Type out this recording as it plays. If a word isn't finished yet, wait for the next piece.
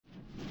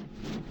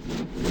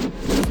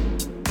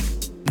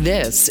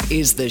This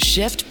is the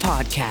Shift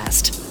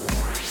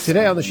Podcast.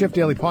 Today on the Shift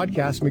Daily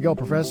Podcast, Miguel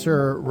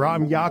Professor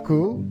Ram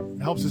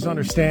Yaku helps us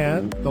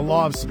understand the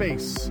law of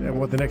space and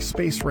what the next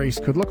space race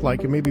could look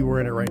like, and maybe we're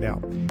in it right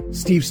now.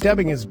 Steve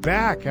Stebbing is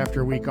back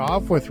after a week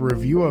off with a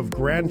review of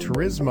Gran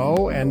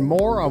Turismo and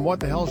more on what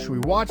the hell should we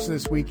watch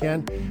this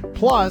weekend.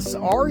 Plus,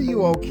 are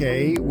you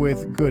okay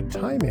with good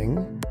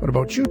timing? What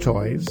about chew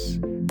toys?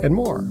 And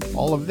more.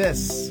 All of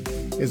this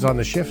is on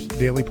the Shift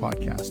Daily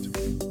Podcast.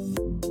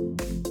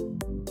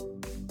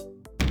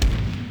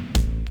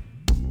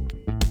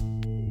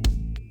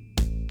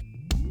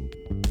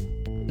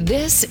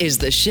 This is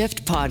the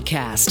Shift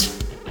Podcast.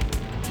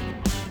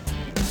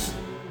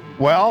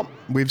 Well,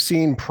 we've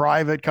seen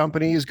private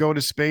companies go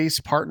to space,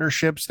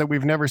 partnerships that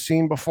we've never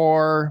seen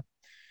before.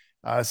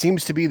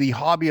 Seems to be the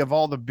hobby of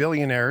all the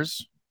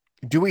billionaires.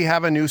 Do we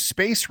have a new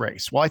space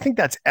race? Well, I think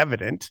that's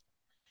evident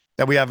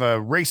that we have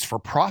a race for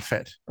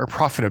profit or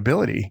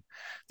profitability.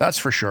 That's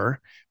for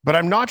sure. But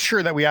I'm not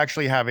sure that we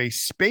actually have a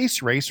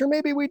space race, or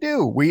maybe we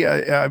do.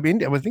 I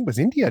think it was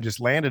India just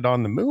landed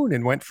on the moon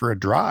and went for a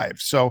drive.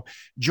 So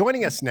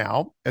joining us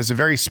now as a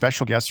very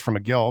special guest from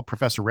McGill,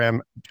 Professor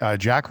Ram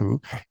Yaku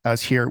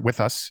is here with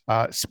us,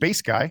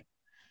 space guy,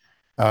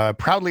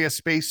 proudly a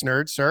space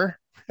nerd, sir.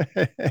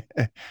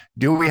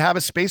 Do we have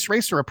a space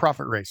race or a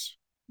profit race?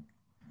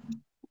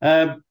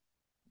 I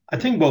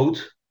think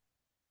both.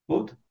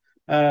 But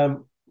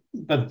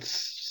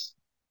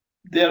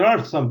there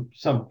are some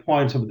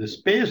points of the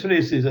space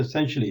race is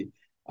essentially,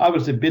 I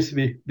would say,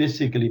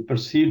 basically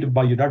perceived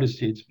by United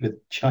States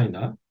with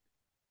China.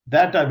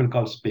 That I will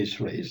call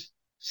space race.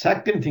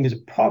 Second thing is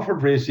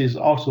profit race is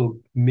also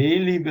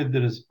mainly with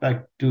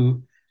respect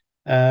to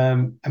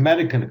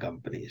American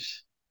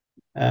companies.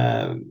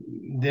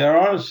 There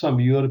are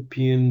some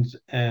Europeans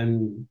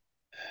and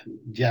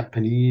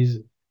Japanese,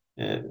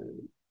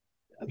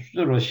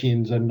 the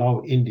Russians and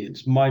now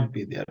Indians might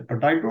be there,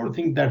 but I don't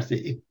think that's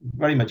a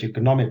very much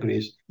economic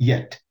race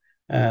yet.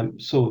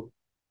 So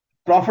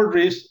profit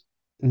race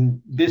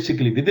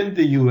basically within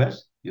the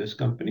US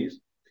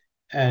companies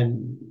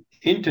and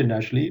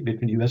internationally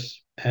between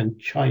US and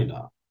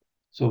China.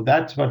 So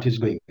that's what is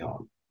going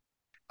on.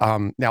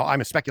 Now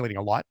I'm speculating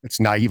a lot.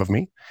 It's naive of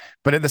me,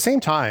 but at the same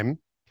time,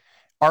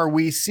 are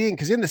we seeing,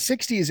 because in the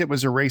 60s, it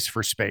was a race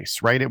for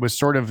space, right? It was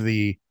sort of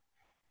the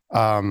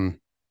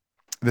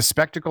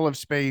spectacle of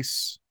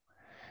space,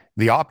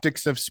 the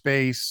optics of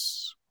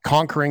space,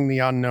 conquering the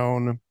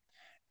unknown.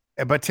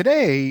 But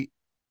today,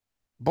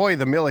 boy,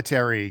 the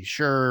military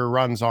sure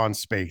runs on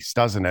space,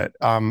 doesn't it?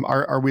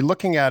 Are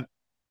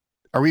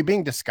we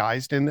being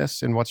disguised in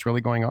this and what's really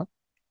going on?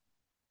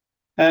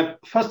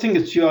 First thing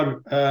is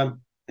your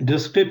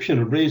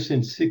description of race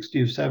in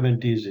 60s,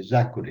 70s is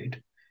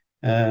accurate.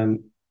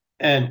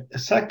 And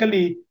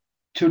secondly,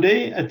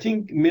 today, I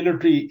think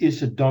military is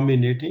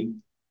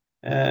dominating.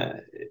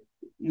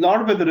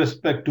 Not with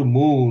respect to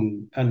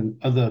moon and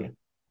other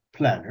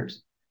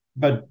planets,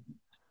 but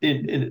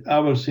I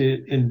would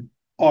say in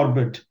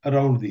orbit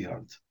around the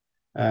Earth.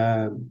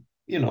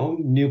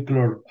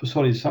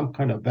 Some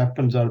kind of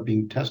weapons are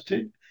being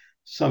tested,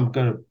 some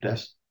kind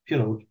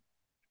of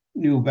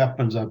new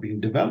weapons are being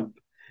developed.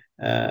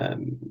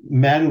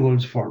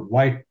 Manuals for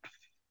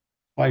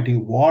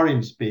fighting war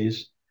in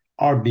space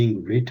are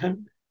being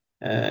written.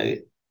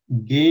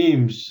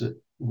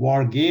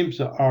 War games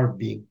are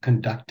being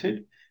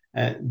conducted.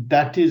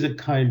 That is a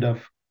kind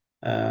of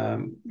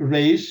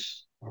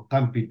race or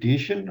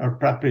competition or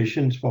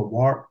preparations for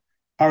war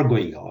are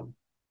going on.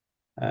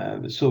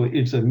 So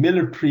it's a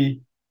military,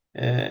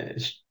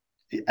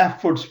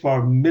 efforts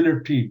for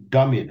military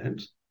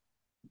dominance.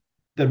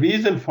 The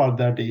reason for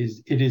that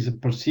is it is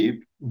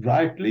perceived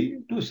rightly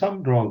to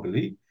some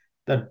wrongly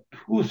that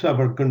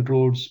whosoever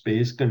controls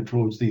space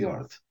controls the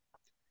Earth.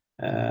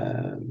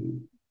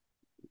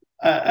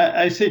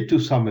 I say to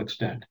some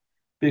extent,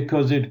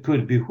 because it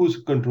could be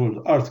who controls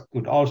Earth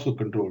could also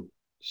control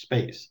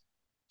space.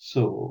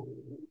 So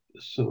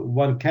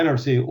one cannot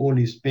say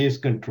only space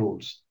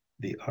controls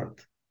the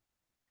Earth.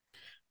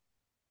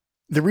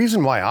 The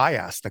reason why I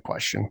asked the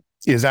question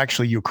is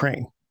actually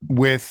Ukraine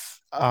with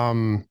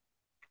Starlink,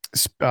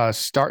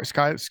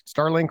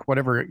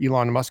 whatever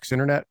Elon Musk's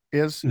internet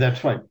is.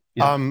 That's right.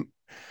 Yeah.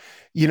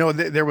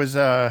 There was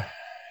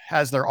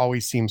as there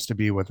always seems to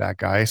be with that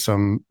guy,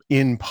 some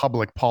in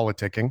public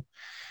politicking.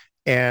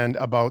 And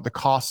about the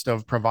cost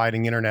of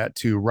providing internet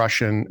to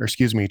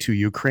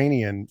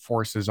Ukrainian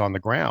forces on the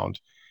ground.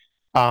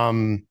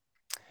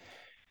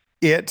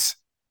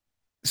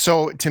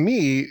 So to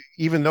me,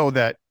 even though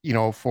that,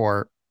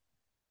 for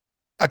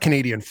a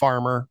Canadian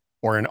farmer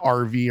or an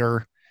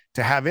RVer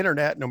to have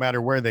internet, no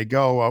matter where they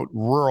go out,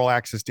 rural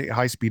access to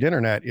high-speed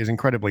internet is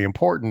incredibly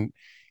important.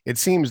 It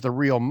seems the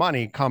real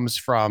money comes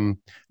from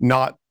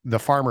not the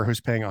farmer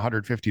who's paying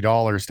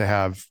 $150 to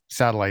have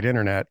satellite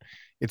internet.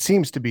 It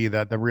seems to be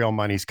that the real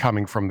money's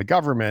coming from the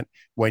government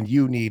when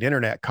you need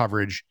internet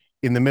coverage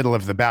in the middle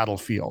of the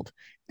battlefield.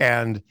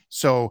 And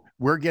so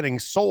we're getting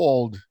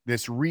sold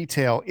this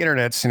retail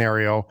internet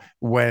scenario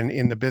when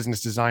in the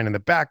business design in the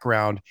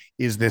background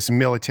is this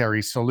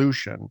military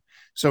solution.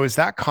 So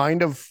that's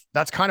kind of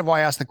why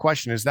I asked the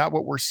question. Is that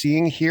what we're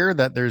seeing here?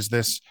 That there's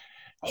this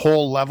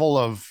whole level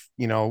of,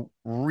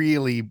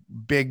 really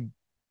big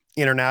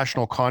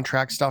international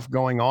contract stuff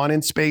going on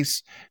in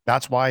space?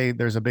 That's why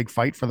there's a big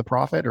fight for the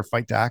profit or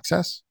fight to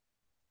access?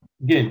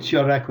 Again,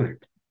 you're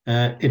accurate.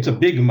 It's a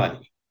big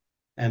money.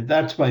 And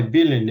that's why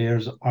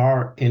billionaires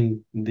are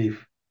in the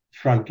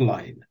front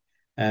line.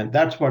 And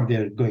that's what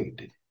they're going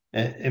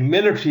to.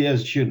 Military,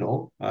 as you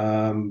know,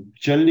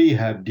 generally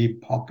have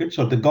deep pockets,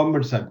 or the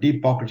governments have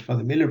deep pockets for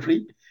the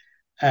military,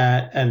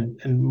 and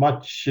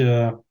much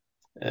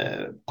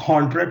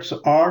contracts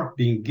are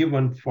being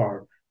given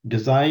for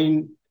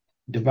design,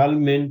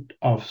 development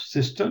of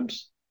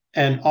systems,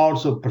 and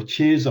also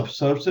purchase of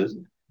services.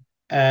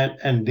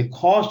 And the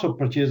cost of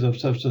purchase of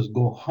services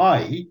go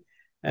high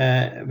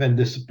when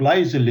the supply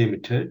is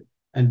limited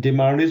and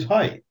demand is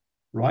high,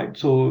 right?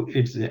 So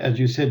it's, as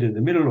you said, in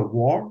the middle of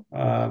war,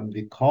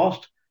 the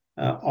cost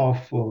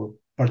of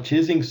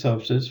purchasing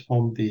services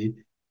from the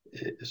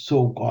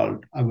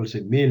so-called, I would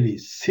say, mainly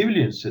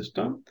civilian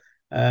system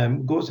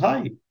goes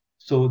high.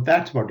 So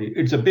that's what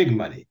it's a big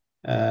money.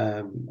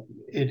 That's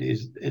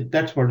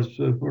what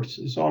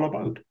it's all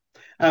about.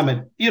 I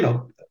mean,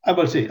 I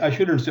would say, I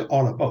shouldn't say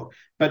all about,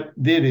 but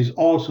there is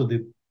also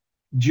the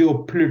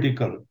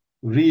geopolitical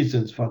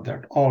reasons for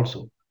that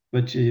also,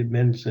 which you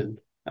mentioned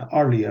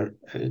earlier,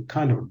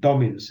 kind of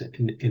dominance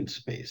in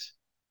space.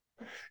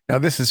 Now,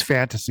 this is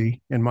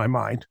fantasy in my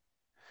mind,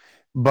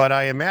 but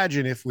I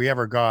imagine if we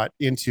ever got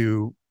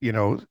into,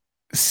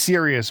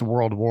 serious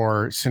World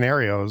War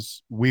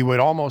scenarios, we would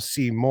almost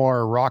see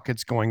more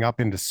rockets going up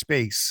into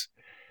space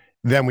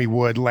than we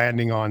would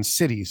landing on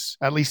cities,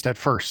 at least at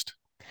first,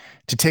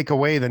 to take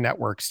away the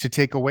networks, to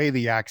take away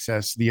the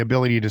access, the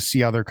ability to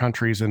see other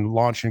countries and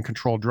launch and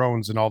control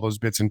drones and all those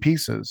bits and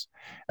pieces.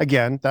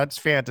 Again, that's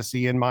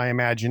fantasy in my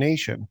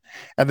imagination.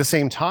 At the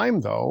same time,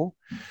 though,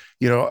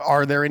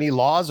 are there any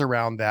laws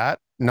around that?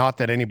 Not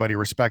that anybody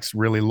respects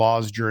really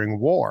laws during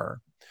war.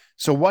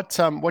 So what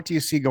do you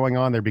see going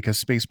on there? Because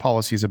space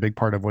policy is a big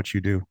part of what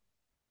you do.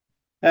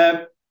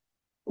 But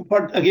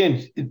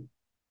again,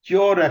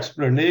 your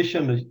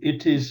explanation,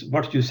 it is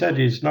what you said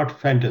is not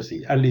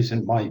fantasy, at least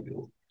in my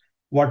view.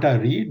 What I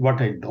read,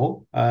 what I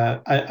know,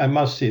 I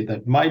must say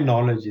that my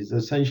knowledge is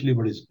essentially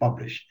what is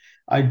published.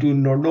 I do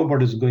not know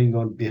what is going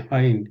on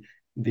behind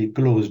the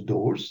closed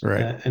doors,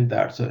 right. And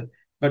that's it.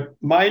 But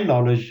my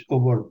knowledge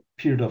over a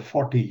period of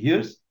 40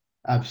 years,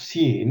 I've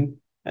seen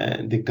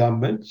the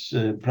governments,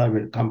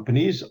 private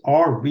companies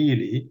are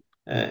really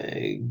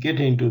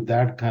getting into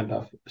that kind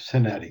of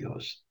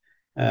scenarios.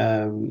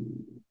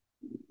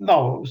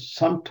 Now,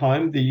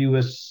 sometime the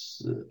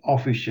U.S.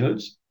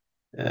 officials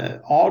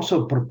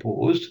also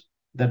proposed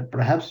that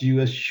perhaps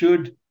U.S.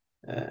 should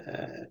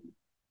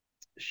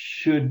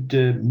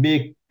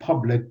make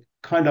public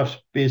kind of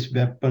space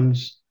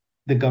weapons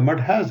the government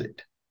has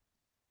it.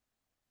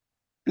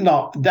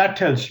 Now, that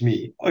tells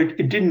me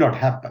it did not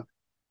happen.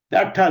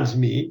 That tells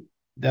me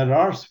there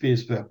are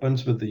space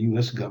weapons with the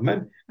U.S.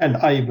 government, and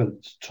I will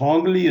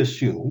strongly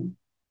assume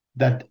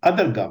that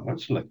other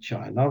governments like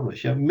China,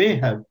 Russia may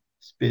have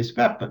space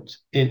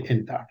weapons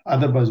in that.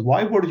 Otherwise,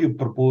 why would you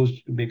propose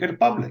to make it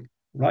public,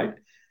 right?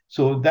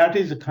 So that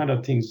is the kind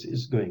of things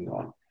is going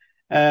on.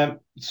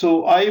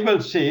 So I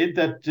will say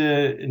that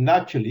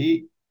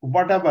naturally,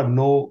 whatever I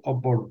know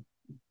about,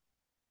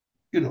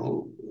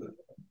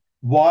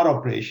 war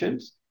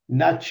operations,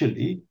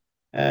 naturally,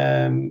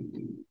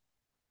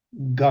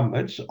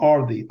 governments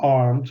or the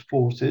armed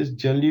forces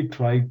generally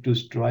try to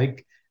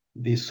strike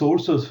the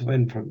sources of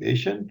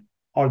information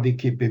or the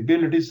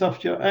capabilities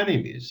of your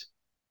enemies.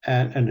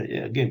 And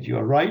again,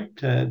 you're right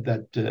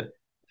that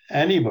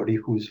anybody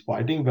who is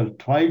fighting will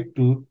try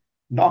to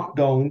knock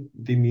down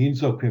the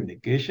means of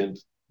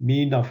communications,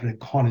 means of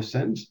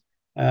reconnaissance,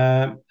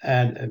 and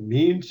a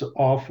means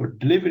of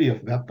delivery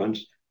of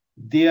weapons.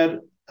 They are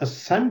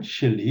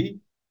essentially,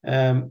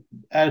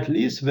 at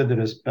least with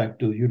respect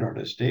to the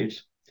United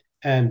States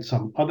and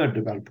some other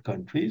developed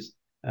countries,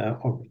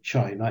 or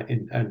China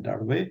in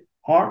that way,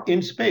 are in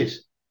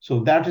space. So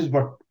that is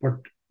what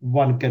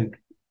one can,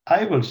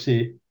 I will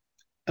say,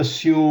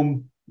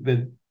 assume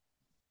with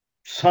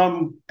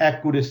some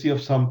accuracy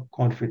of some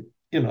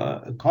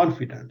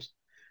confidence.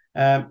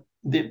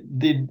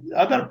 The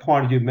other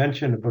point you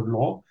mentioned about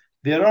law,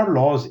 there are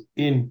laws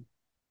in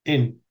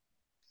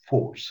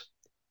force.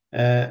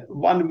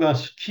 One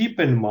must keep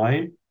in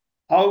mind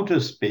outer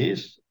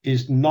space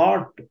is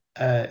not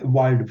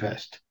Wild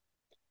West.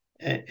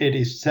 It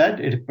is said,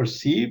 it is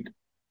perceived,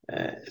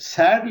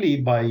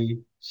 sadly, by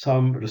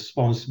some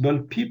responsible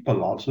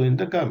people also in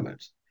the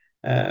governments,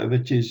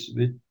 which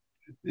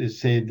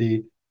say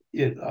the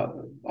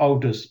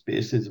outer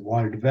space is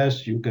Wild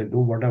West. You can do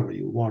whatever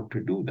you want to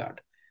do that.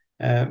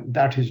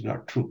 That is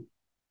not true.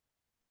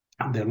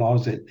 The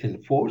laws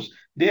in force,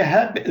 they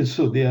have been,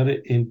 so they are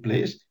in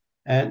place,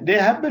 and they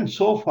have been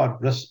so far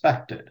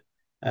respected.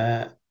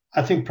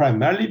 I think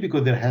primarily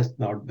because there has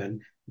not been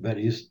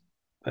very,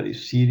 very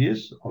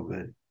serious or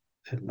there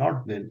have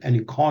not been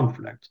any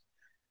conflict.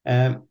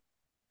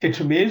 It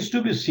remains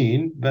to be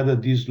seen whether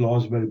these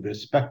laws will be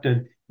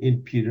respected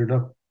in period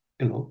of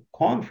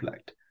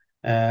conflict.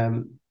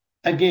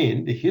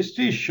 Again, the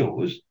history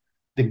shows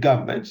the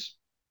governments,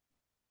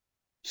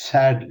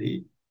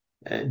 sadly,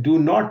 do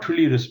not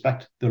really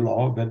respect the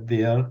law when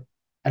they are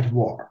at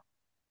war.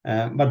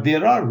 But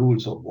there are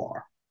rules of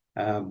war.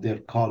 They're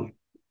called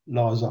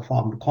laws of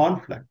armed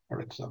conflict,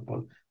 for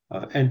example,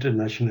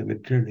 international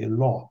humanitarian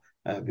law,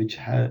 which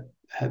have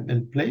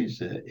been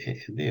placed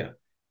there.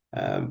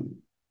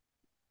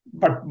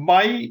 But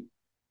my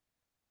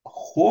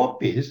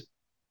hope is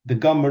the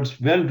governments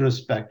will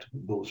respect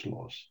those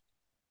laws.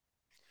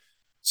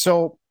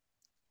 So,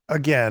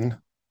 again,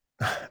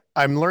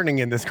 I'm learning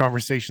in this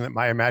conversation that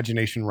my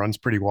imagination runs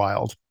pretty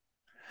wild.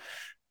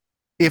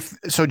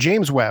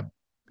 James Webb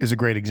is a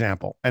great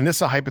example, and this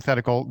is a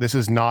hypothetical. This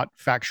is not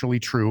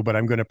factually true, but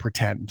I'm going to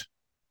pretend.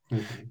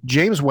 Mm-hmm.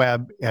 James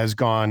Webb has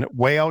gone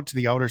way out to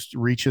the outer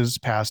reaches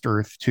past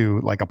Earth to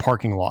like a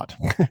parking lot.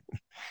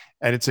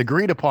 And it's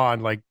agreed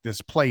upon like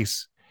this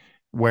place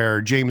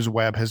where James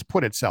Webb has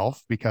put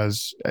itself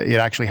because it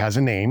actually has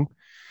a name.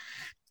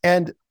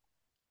 And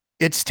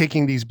it's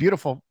taking these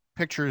beautiful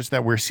pictures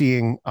that we're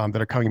seeing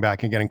that are coming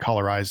back and getting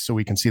colorized so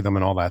we can see them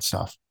and all that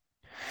stuff.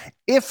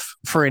 If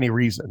for any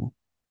reason,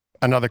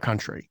 another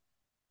country,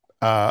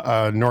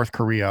 North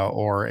Korea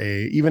or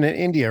even in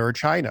India or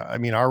China, I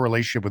mean, our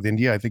relationship with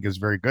India, I think, is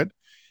very good.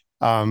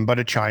 But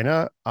at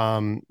China,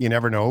 you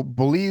never know,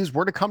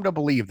 we're to come to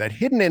believe that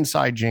hidden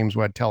inside James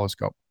Webb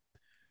Telescope,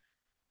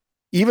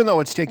 even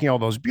though it's taking all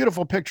those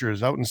beautiful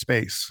pictures out in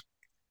space,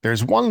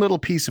 there's one little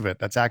piece of it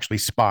that's actually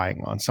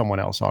spying on someone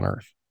else on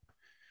Earth,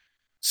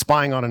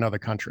 spying on another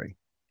country.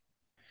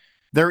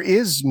 There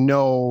is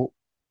no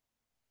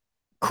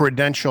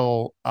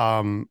credential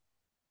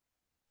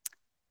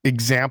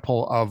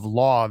example of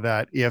law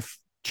that if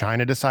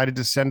China decided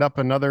to send up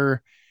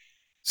another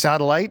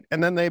satellite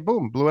and then they,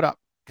 boom, blew it up.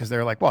 Because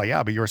they're like, well,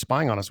 yeah, but you were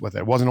spying on us with it.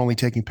 It wasn't only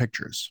taking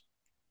pictures.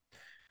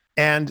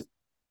 And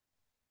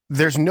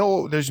there's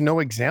no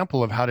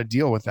example of how to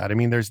deal with that. I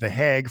mean, there's the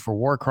Hague for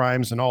war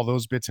crimes and all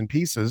those bits and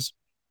pieces.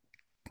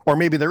 Or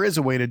maybe there is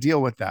a way to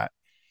deal with that.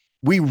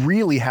 We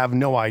really have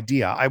no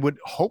idea. I would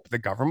hope the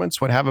governments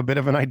would have a bit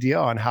of an idea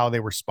on how they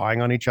were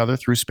spying on each other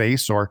through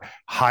space or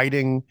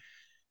hiding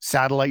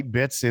satellite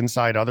bits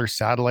inside other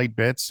satellite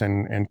bits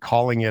and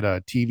calling it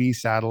a TV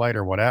satellite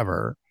or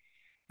whatever.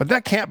 But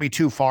that can't be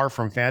too far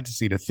from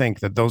fantasy to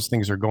think that those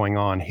things are going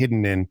on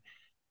hidden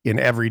in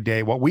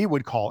everyday, what we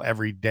would call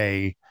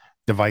everyday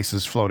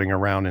devices floating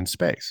around in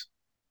space.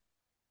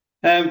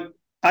 I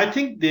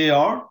think they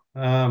are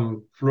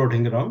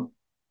floating around.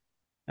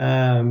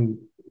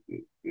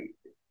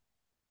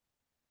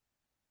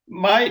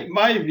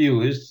 My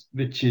view is,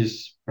 which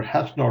is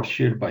perhaps not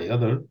shared by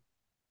others,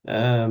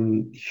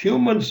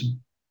 humans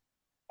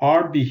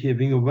are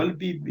behaving or will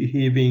be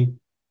behaving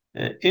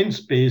in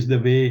space the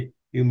way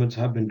humans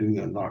have been doing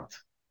on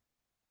Earth.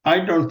 I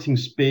don't think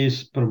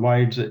space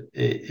provides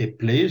a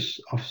place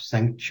of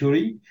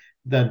sanctuary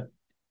that,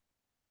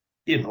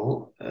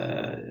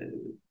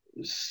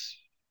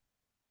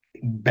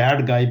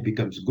 bad guy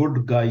becomes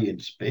good guy in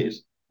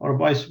space or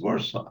vice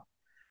versa.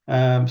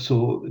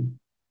 So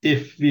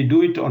if we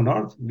do it on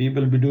Earth, we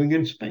will be doing it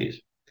in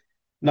space.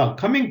 Now,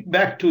 coming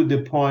back to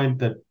the point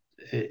that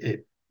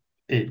a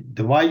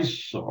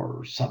device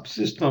or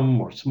subsystem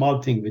or small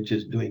thing which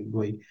is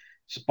going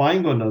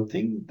spying on a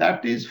thing,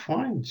 that is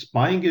fine.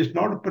 Spying is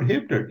not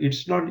prohibited.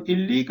 It's not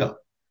illegal.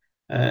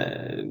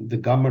 The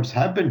governments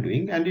have been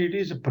doing, and it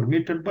is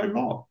permitted by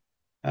law.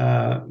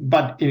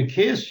 But in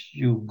case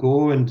you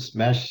go and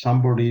smash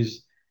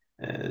somebody's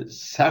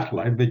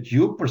satellite, which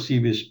you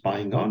perceive as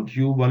spying on,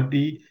 you will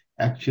be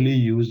actually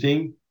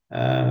using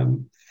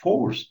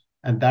force.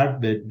 And that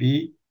would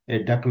be a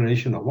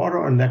declaration of war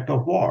or an act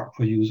of war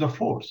or use of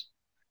force.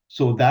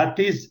 So that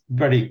is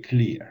very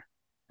clear.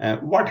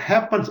 What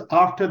happens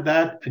after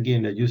that,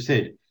 again, as you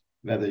said,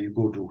 whether you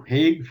go to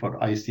Hague for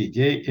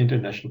ICJ,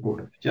 International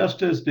Court of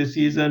Justice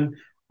decision,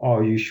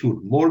 or you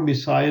shoot more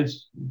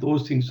missiles,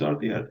 those things are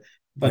there.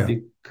 But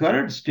the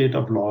current state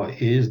of law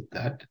is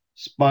that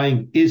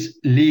spying is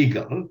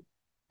legal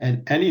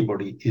and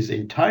anybody is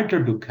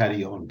entitled to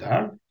carry on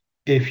that.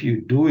 If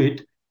you do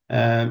it,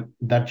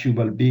 that you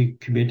will be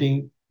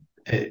committing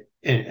an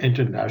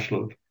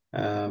international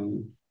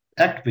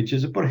act which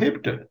is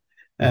prohibited.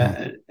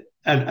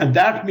 And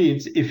that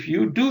means if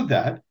you do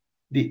that,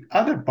 the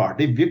other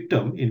party,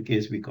 victim, in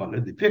case we call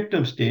it, the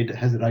victim state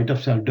has the right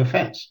of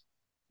self-defense,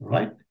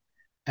 right?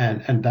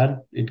 And that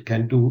it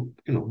can do,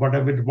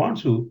 whatever it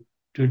wants to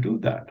do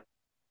that.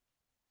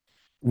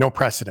 No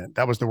precedent.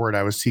 That was the word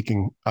I was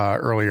seeking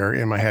earlier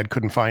in my head.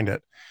 Couldn't find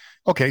it.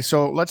 Okay,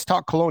 so let's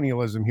talk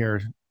colonialism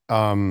here,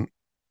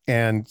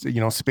 and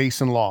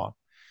space and law.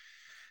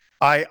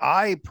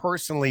 I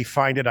personally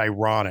find it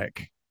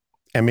ironic,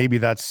 and maybe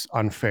that's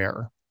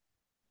unfair,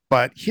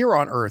 But here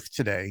on Earth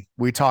today,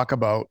 we talk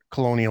about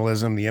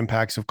colonialism, the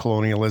impacts of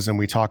colonialism.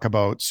 We talk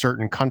about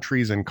certain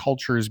countries and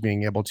cultures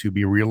being able to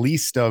be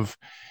released of,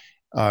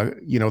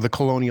 the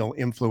colonial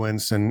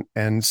influence,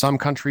 and some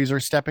countries are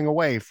stepping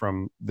away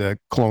from the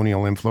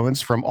colonial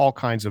influence from all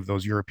kinds of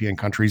those European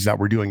countries that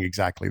were doing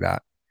exactly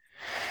that.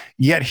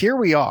 Yet here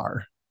we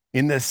are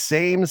in the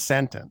same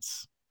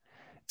sentence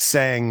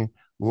saying,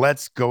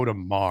 let's go to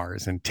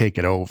Mars and take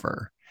it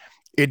over.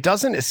 It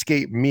doesn't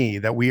escape me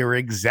that we are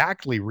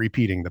exactly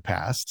repeating the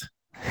past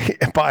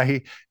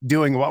by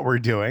doing what we're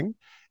doing,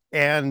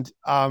 and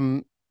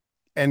going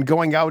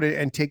out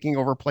and taking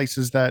over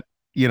places that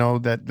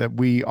that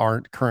we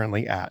aren't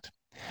currently at.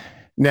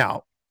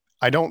 Now,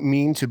 I don't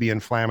mean to be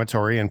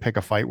inflammatory and pick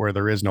a fight where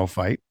there is no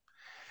fight,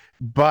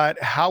 but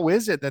how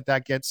is it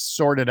that gets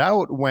sorted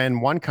out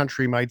when one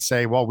country might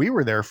say, well, we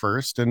were there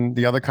first, and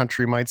the other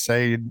country might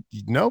say,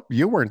 nope,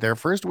 you weren't there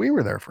first, we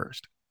were there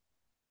first?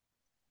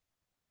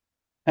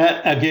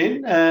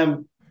 Again,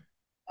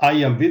 I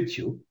am with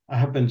you. I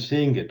have been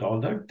saying it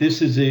all that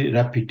this is a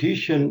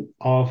repetition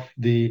of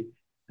the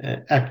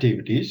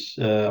activities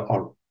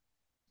or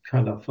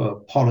kind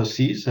of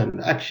policies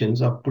and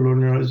actions of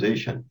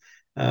colonialization.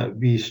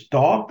 We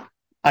stop,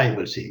 I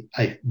will say,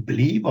 I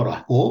believe or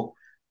I hope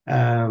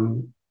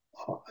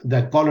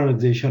that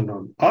colonization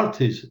on Earth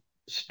is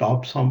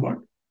stopped somewhat,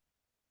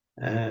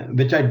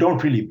 which I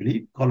don't really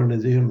believe.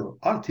 Colonization on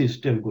Earth is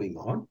still going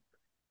on.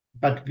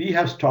 But we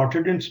have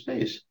started in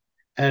space.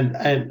 And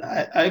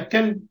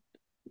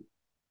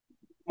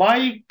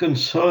my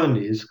concern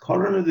is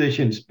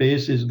colonization in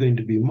space is going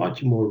to be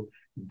much more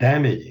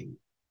damaging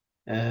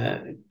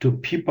to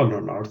people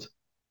on Earth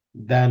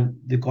than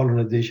the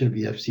colonization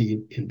we have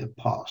seen in the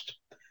past,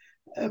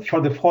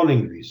 for the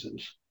following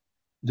reasons.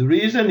 The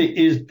reason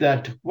is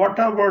that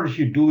whatever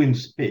you do in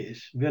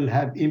space will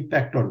have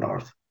impact on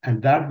Earth,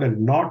 and that will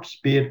not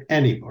spare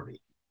anybody.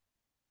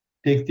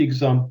 Take the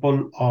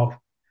example of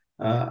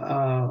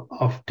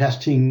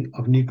testing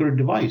of nuclear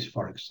device,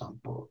 for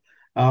example,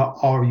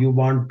 or you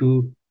want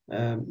to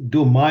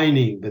do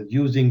mining with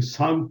using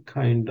some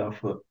kind of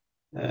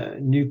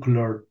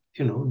nuclear,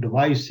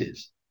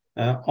 devices,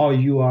 or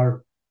you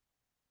are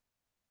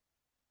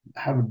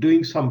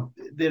doing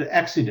their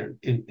accident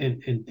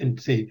in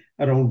say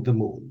around the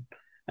moon,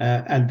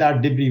 and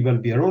that debris will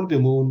be around the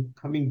moon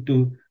coming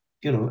to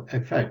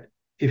effect.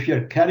 If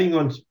you're carrying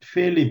on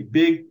fairly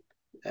big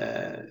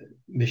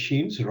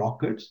machines,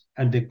 rockets,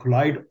 and they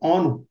collide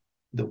on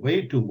the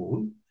way to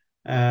moon,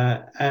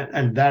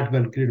 and that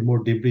will create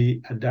more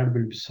debris, and that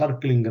will be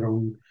circling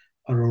around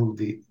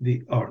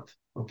the Earth.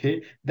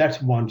 Okay, that's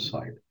one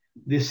side.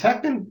 The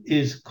second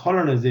is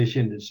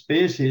colonization in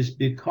space is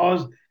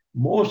because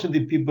most of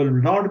the people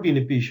will not be in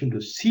a position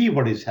to see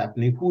what is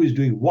happening, who is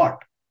doing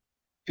what.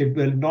 It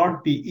will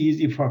not be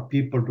easy for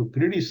people to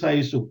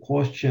criticize or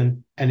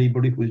question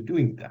anybody who is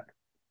doing that.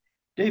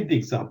 Take the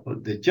example,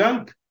 the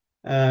junk.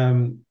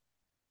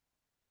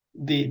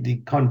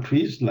 The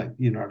countries like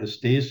the United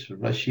States,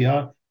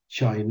 Russia,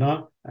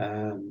 China,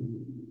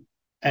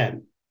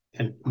 and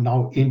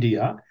now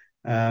India,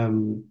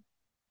 and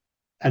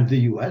the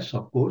US,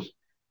 of course,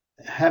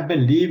 have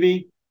been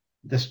leaving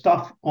the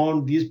stuff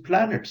on these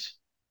planets.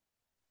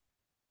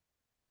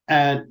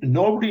 And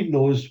nobody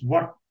knows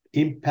what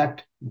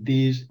impact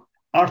these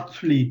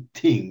earthly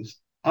things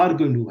are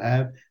going to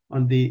have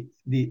on the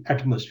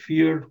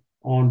atmosphere,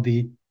 on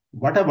the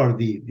whatever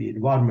the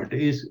environment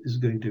is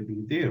going to be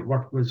there.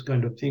 What was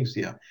kind of things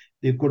here?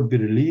 There could be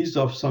release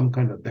of some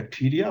kind of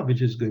bacteria,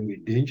 which is going to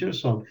be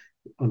dangerous on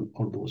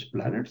those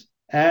planets,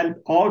 and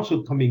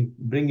also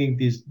bringing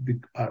these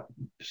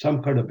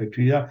some kind of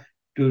bacteria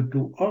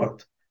to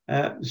Earth.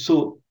 And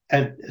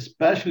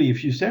especially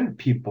if you send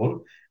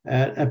people,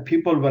 and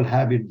people will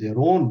have their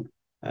own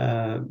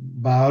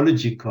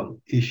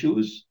biological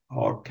issues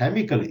or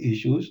chemical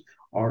issues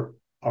or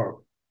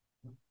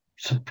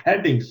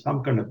spreading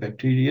some kind of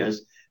bacteria,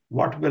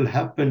 what will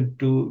happen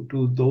to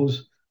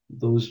those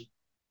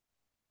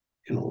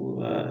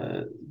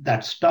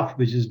that stuff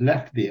which is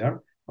left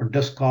there or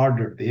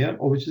discarded there,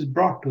 or which is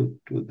brought to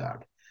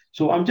that.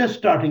 So I'm just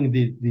starting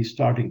the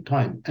starting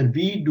time, and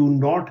we do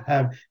not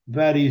have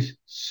very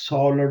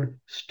solid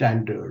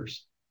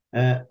standards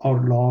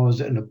or laws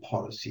and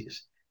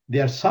policies.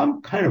 There are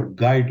some kind of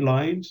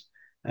guidelines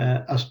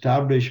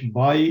established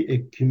by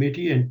a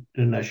committee, an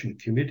international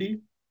committee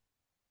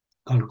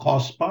called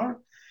COSPAR,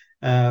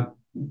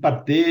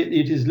 but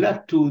it is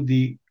left to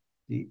the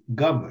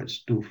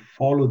governments to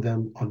follow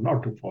them or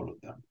not to follow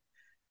them.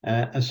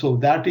 So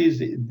that is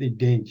the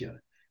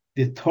danger.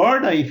 The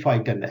third, if I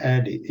can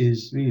add,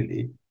 is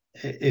really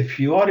if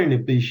you are in a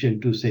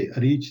position to say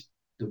reach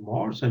to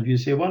Mars, and you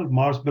say, well,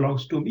 Mars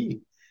belongs to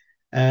me.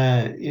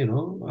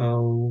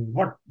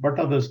 What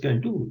others can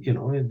do?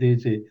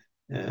 There's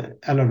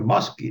Elon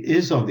Musk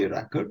is on the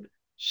record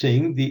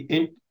saying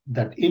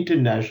that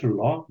international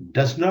law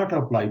does not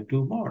apply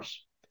to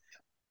Mars.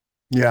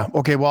 Yeah.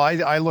 Okay. Well,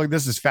 I look.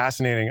 This is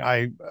fascinating.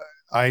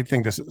 I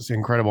think this is an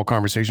incredible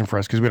conversation for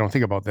us because we don't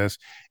think about this.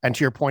 And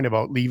to your point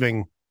about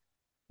leaving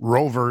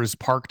rovers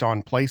parked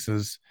on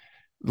places,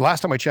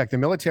 last time I checked, the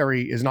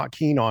military is not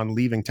keen on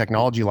leaving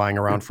technology lying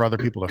around for other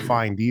people to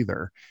find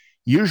either.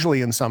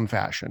 Usually, in some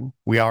fashion,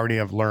 we already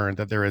have learned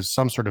that there is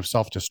some sort of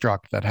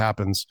self-destruct that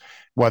happens,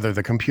 whether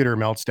the computer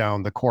melts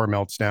down, the core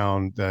melts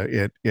down,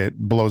 it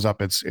blows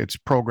up its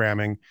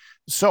programming.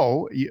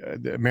 So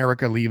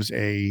America leaves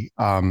a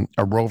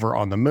rover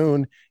on the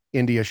moon.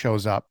 India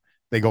shows up.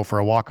 They go for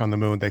a walk on the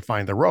moon. They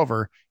find the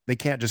rover. They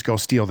can't just go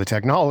steal the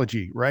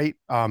technology, right?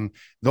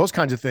 Those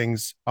kinds of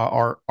things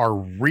are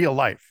real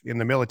life in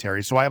the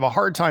military. So I have a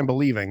hard time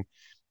believing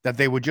that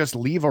they would just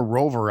leave a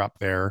rover up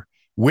there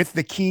with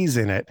the keys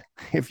in it,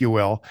 if you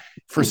will,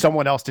 for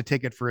someone else to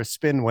take it for a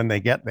spin when they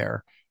get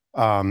there.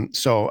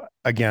 So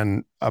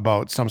again,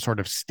 about some sort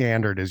of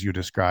standard, as you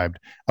described,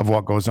 of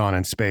what goes on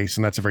in space.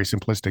 And that's a very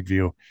simplistic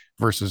view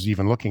versus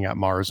even looking at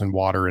Mars and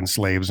water and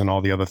slaves and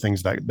all the other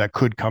things that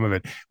could come of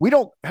it. We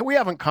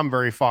haven't come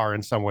very far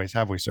in some ways,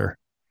 have we, sir?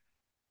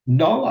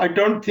 No, I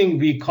don't think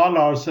we call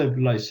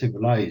ourselves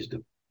civilized.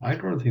 I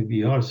don't think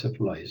we are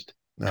civilized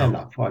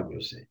enough, I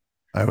would say.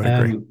 I would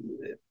agree.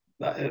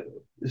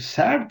 The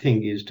sad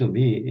thing is, to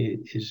me,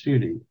 is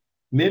really,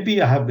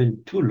 maybe I have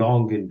been too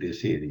long in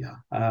this area.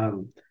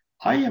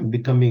 I am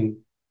becoming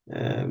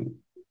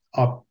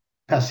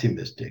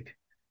pessimistic.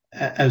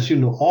 As you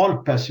know,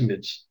 all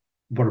pessimists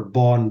were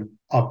born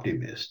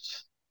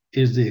optimists.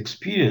 It's the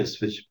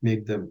experience which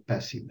make them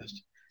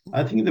pessimists.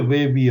 I think the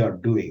way we are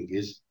doing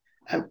is,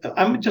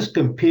 I'm just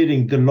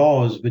comparing the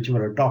laws which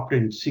were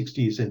adopted in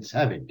 60s and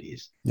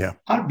 70s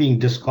are being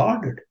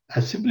discarded,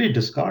 are simply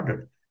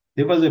discarded.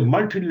 There was a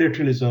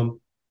multilateralism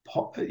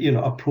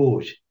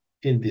approach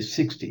in the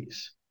 60s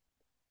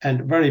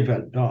and very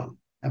well done.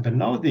 But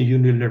now the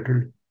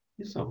unilateral,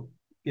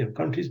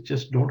 countries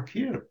just don't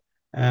care.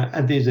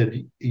 And there's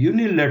a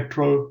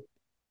unilateral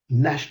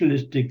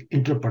nationalistic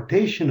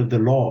interpretation of the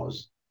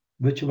laws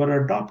which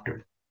were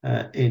adopted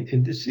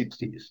in the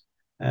 60s.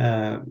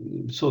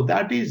 So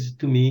that is,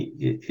 to me,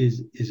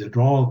 is a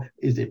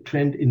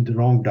trend in the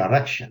wrong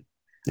direction.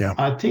 Yeah,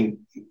 I think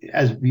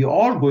as we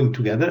all going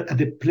together,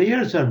 the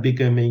players are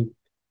becoming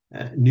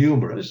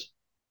numerous,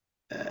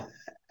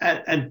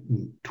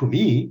 and to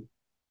me,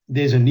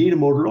 there's a need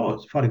more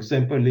laws. For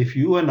example, if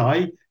you and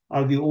I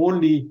are the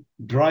only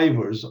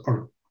drivers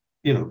or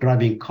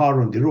driving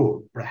car on the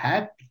road,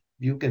 perhaps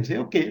you can say,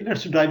 okay,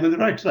 let's drive on the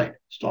right side.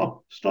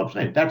 Stop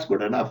sign. That's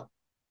good enough.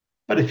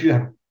 But if you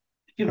have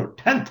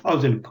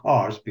 10,000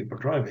 cars, people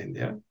driving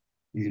there,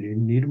 you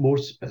need more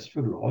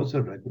specific laws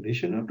or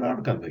regulation of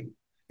road governing.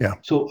 Yeah.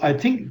 So I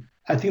think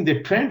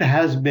the trend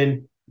has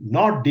been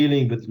not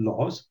dealing with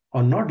laws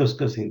or not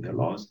discussing the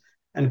laws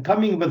and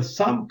coming with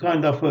some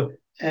kind of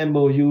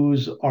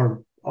MOUs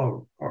or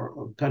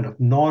kind of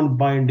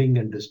non-binding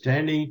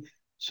understanding.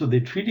 So the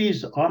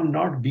treaties are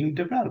not being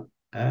developed.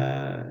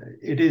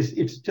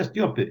 It's just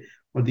the opposite.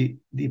 But the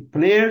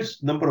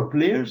number of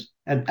players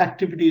and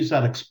activities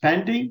are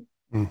expanding,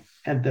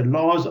 and the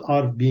laws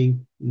are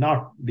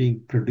not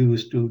being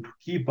produced to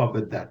keep up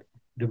with that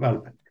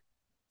development.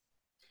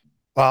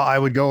 Well, I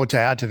would go to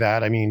add to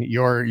that. I mean,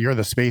 you're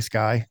the space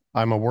guy.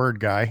 I'm a word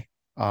guy.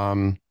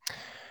 The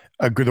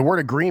word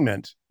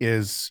agreement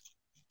is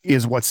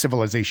what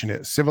civilization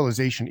is.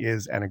 Civilization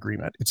is an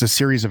agreement. It's a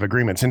series of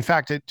agreements. In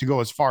fact, to go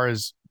as far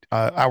as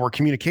our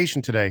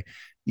communication today,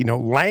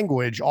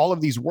 language, all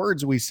of these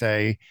words we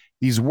say,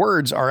 these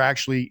words are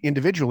actually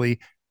individually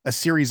a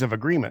series of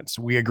agreements.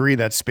 We agree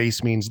that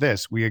space means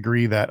this. We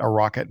agree that a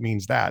rocket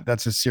means that.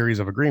 That's a series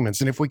of agreements.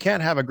 And if we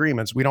can't have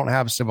agreements, we don't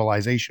have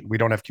civilization. We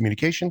don't have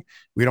communication.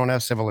 We don't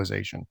have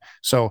civilization.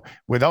 So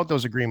without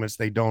those agreements,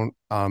 they don't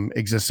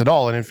exist at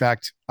all. And in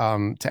fact,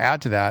 to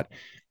add to that,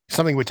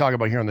 something we talk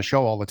about here on the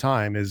show all the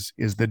time is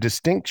the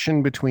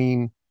distinction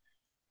between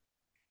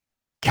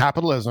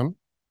capitalism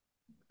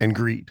and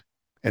greed.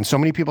 And so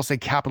many people say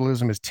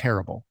capitalism is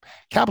terrible.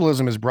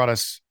 Capitalism has brought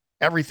us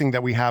everything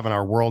that we have in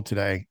our world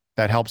today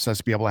that helps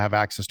us be able to have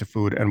access to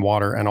food and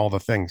water and all the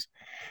things.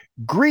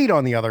 Greed,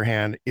 on the other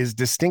hand, is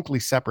distinctly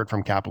separate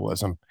from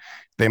capitalism.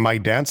 They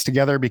might dance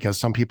together because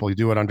some people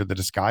do it under the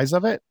disguise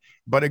of it,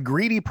 but a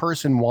greedy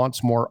person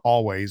wants more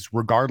always,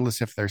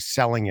 regardless if they're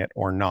selling it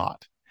or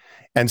not.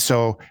 And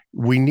so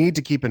we need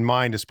to keep in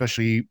mind,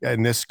 especially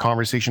in this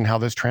conversation, how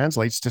this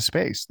translates to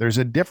space. There's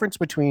a difference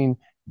between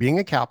being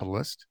a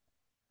capitalist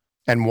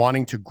and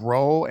wanting to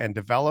grow and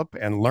develop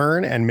and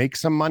learn and make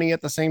some money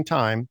at the same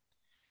time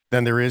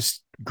than there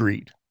is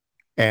greed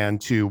and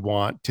to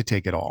want to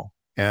take it all.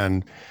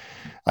 And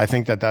I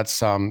think that's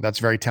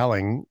very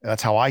telling.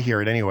 That's how I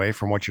hear it anyway,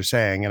 from what you're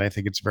saying. And I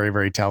think it's very,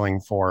 very telling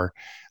for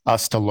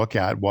us to look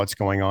at what's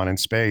going on in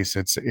space.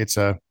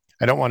 I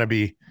don't want to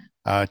be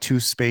too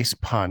space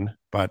pun,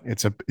 but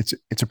it's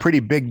a pretty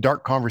big,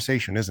 dark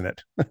conversation, isn't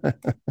it?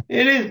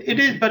 It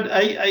is, but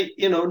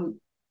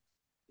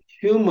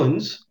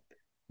humans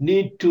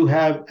need to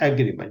have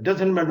agreement.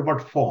 Doesn't matter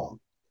what form.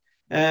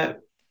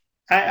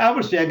 I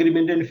would say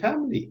agreement in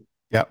family.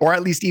 Yeah, or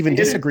at least even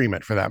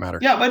disagreement for that matter.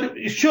 Yeah, but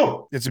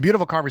sure. It's a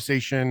beautiful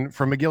conversation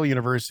from McGill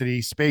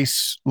University,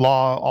 space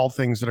law, all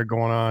things that are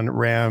going on.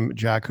 Ram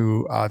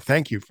Jackoo,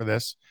 thank you for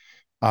this.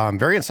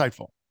 Very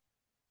insightful.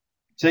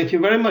 Thank you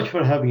very much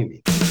for having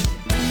me.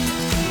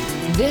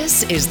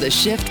 This is the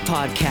Shift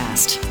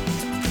Podcast.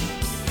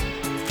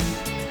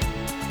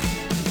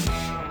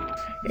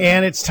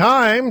 And it's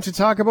time to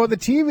talk about the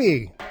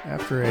TV.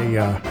 After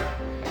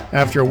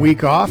a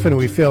week off, and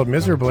we failed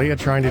miserably at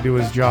trying to do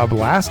his job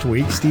last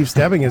week, Steve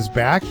Stebbing is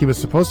back. He was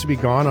supposed to be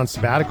gone on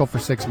sabbatical for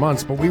 6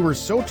 months, but we were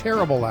so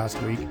terrible last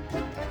week,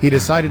 he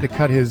decided to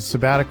cut his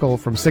sabbatical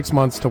from 6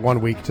 months to 1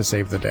 week to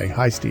save the day.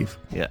 Hi, Steve.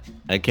 Yeah,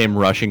 I came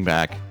rushing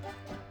back.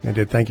 I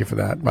did. Thank you for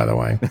that, by the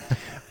way.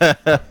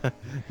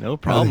 No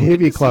problem. The AV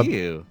Good to Club. see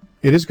you.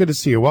 It is good to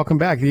see you. Welcome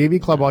back. The AV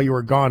Club, while you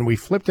were gone, we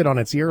flipped it on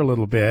its ear a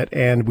little bit,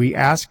 and we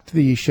asked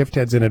the shift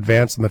heads in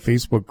advance in the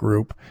Facebook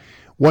group,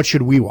 what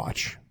should we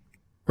watch?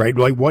 Right?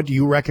 Like, what do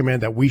you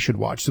recommend that we should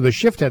watch? So the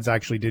shift heads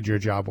actually did your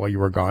job while you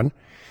were gone.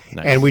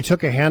 Nice. And we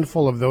took a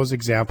handful of those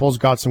examples,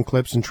 got some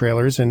clips and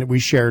trailers, and we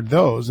shared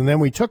those. And then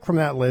we took from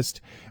that list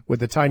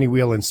with the tiny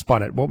wheel and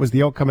spun it. What was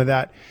the outcome of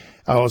that?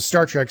 Oh,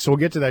 Star Trek. So we'll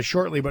get to that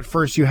shortly. But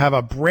first, you have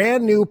a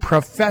brand new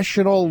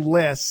professional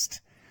list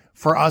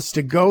for us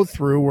to go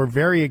through. We're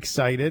very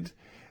excited.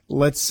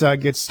 Let's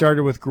get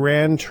started with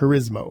Gran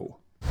Turismo.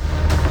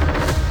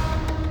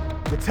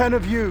 The 10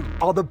 of you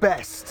are the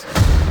best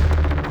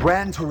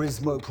Gran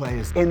Turismo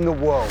players in the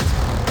world.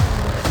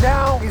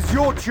 Now is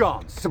your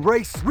chance to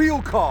race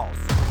real cars.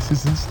 This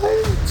is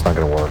insane. It's not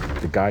gonna work.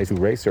 The guys who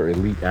race are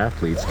elite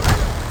athletes.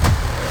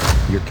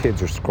 Your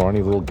kids are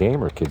scrawny little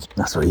gamer kids.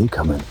 That's where you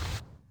come in.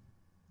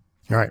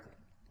 All right.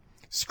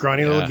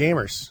 Scrawny little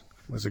gamers.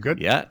 Was it good?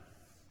 Yeah.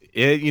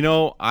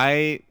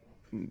 I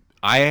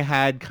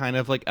had kind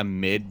of like a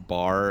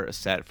mid-bar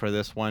set for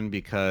this one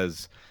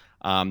because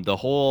the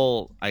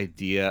whole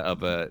idea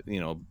of a,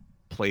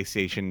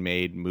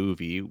 PlayStation-made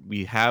movie,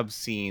 we have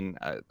seen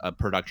a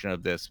production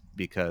of this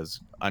because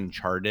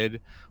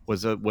Uncharted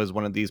was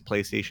one of these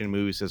PlayStation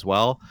movies as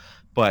well.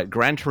 But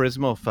Gran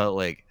Turismo felt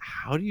like,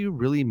 how do you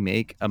really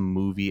make a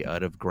movie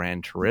out of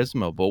Gran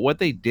Turismo? But what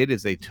they did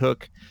is they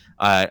took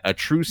a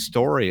true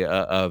story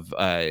of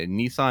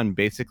Nissan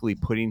basically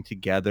putting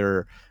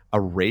together a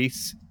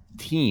race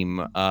team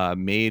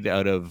made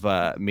out of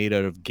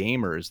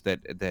gamers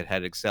that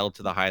had excelled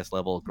to the highest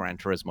level of Gran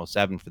Turismo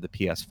 7 for the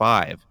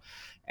PS5.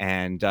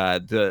 And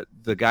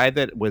the guy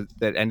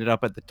that ended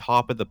up at the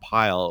top of the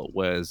pile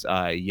was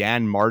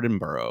Jan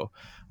Mardenborough,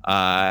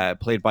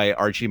 played by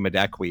Archie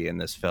Madekwe in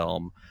this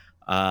film,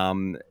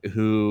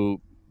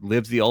 who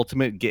lives the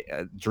ultimate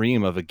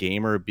dream of a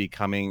gamer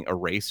becoming a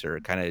racer,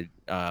 kind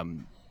of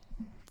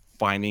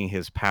finding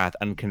his path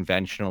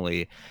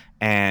unconventionally.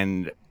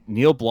 And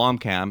Neil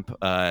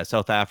Blomkamp,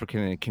 South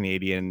African and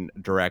Canadian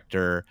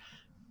director,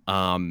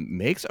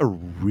 makes a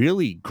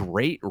really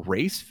great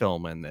race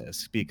film in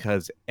this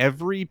because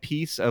every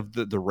piece of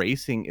the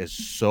racing is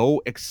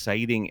so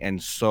exciting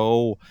and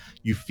so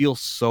you feel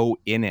so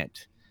in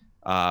it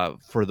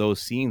for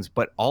those scenes,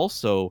 but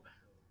also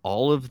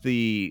all of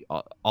the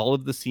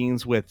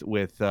scenes with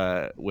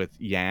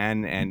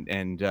Jan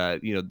and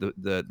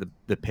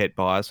the pit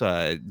boss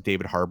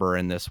David Harbour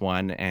in this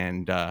one,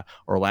 and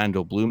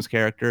Orlando Bloom's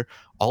character,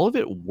 all of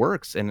it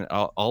works, and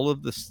all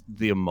of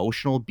the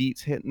emotional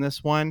beats hit in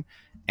this one.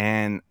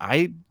 And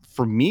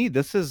for me,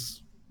 this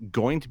is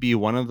going to be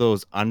one of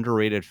those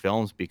underrated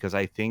films because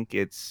I think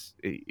it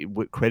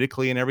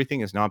critically and everything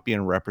is not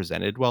being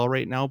represented well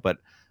right now, but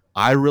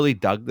I really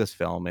dug this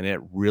film, and it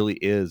really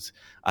is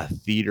a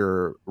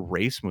theater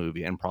race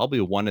movie and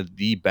probably one of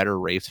the better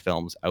race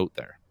films out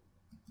there.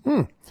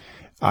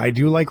 I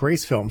do like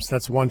race films.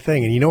 That's one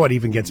thing. And you know what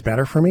even gets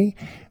better for me?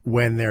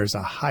 When there's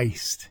a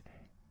heist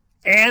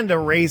and a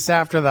race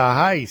after the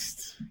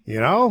heist,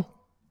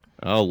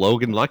 Oh,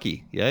 Logan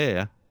Lucky.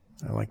 Yeah.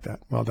 I like that.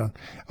 Well done.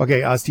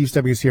 Okay, Steve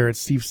Stebbing is here at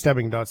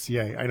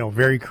stevestebbing.ca. I know,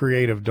 very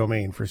creative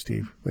domain for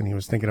Steve when he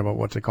was thinking about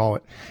what to call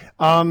it.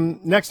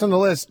 Next on the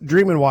list,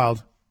 Dreamin'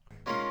 Wild.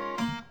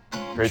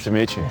 Great to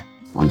meet you.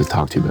 Wanted to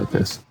talk to you about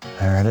this.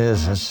 There it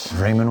is. It's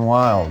Dreamin'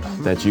 Wild.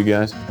 That's you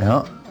guys?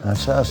 Yeah,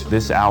 that's us.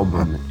 This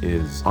album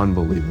is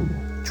unbelievable.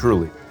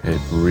 Truly. It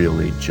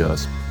really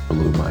just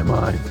blew my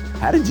mind.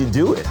 How did you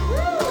do it?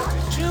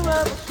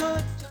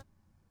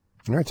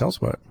 All right, tell us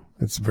about it.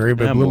 It's very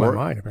big, blew my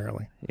mind,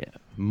 apparently. Yeah,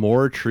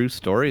 more true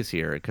stories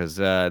here because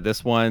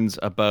this one's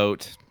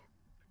about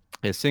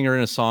a singer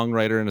and a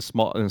songwriter in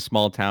a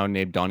small town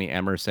named Donnie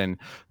Emerson,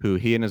 who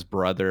he and his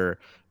brother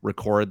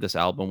recorded this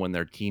album when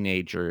they're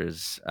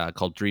teenagers,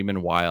 called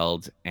Dreamin'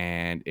 Wild,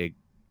 and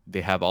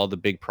they have all the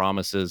big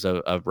promises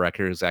of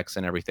records X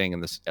and everything,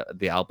 and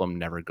the album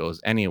never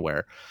goes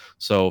anywhere.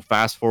 So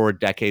fast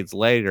forward decades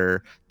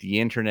later, the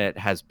internet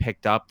has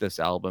picked up this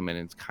album and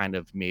it's kind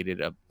of made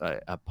it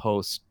a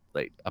post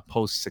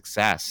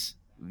success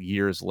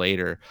years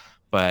later.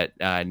 But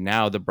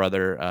now the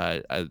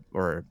brother,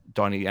 or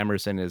Donnie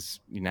Emerson,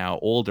 is now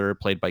older,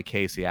 played by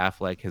Casey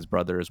Affleck. His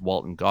brother is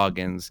Walton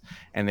Goggins,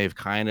 and they've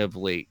kind of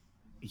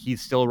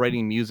he's still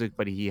writing music,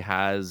 but he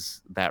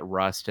has that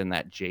rust and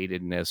that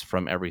jadedness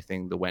from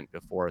everything that went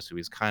before. So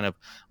he's kind of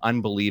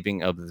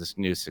unbelieving of this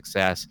new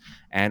success,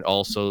 and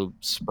also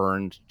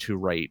spurned to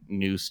write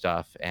new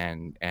stuff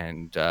and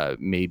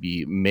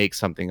maybe make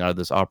something out of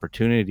this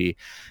opportunity.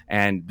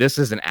 And this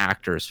is an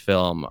actor's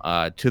film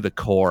to the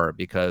core,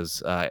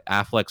 because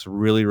Affleck's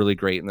really, really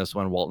great in this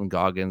one. Walton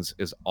Goggins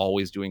is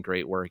always doing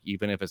great work.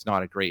 Even if it's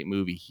not a great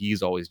movie,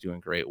 he's always doing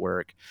great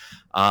work.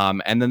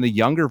 And then the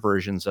younger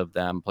versions of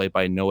them, played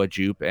by Noah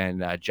Jupe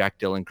and Jack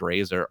Dylan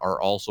Grazer,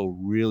 are also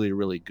really,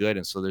 really good.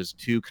 And so there's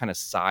two kind of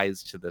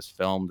sides to this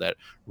film that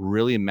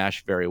really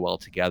mesh very well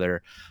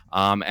together.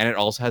 And it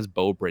also has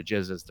Beau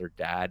Bridges as their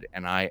dad,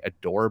 and I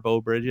adore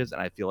Beau Bridges,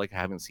 and I feel like I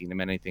haven't seen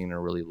him in anything in a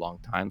really long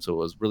time, so it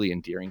was really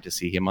endearing to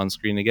see him on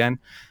screen again.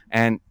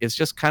 And it's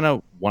just kind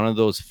of one of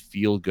those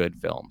feel-good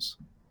films.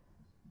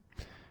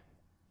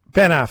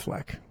 Ben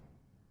Affleck.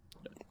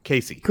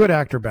 Casey. Good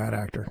actor, bad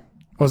actor.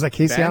 Was that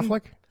Casey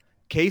Affleck?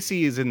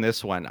 Casey is in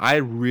this one. I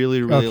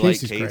really, really like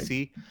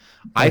Casey.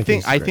 I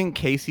think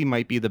Casey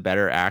might be the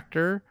better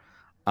actor.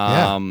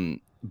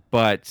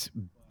 But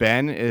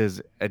Ben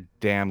is a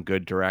damn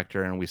good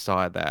director, and we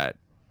saw that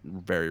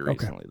very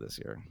recently this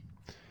year.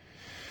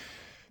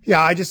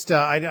 Yeah, I just,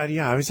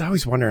 I was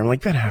always wondering, I'm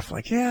like, Ben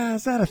Affleck, yeah,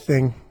 is that a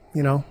thing?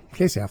 You know,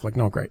 Casey Affleck,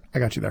 no, great. I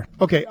got you there.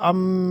 Okay,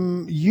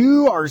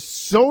 you are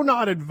so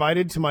not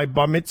invited to my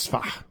bar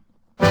mitzvah.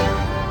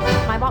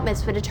 My bat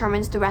mitzvah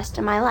determines the rest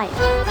of my life.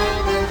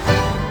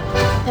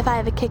 If I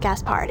have a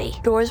kick-ass party,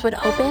 doors would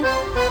open.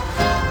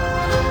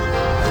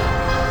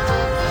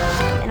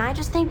 And I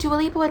just think Dua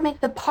Lipa would make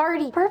the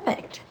party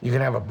perfect. You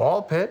can have a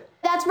ball pit.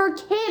 That's for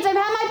kids. I've had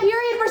my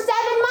period for 7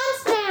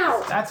 months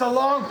now. That's a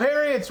long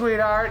period,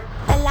 sweetheart.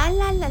 La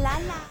la la la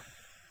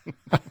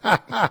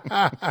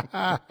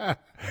la.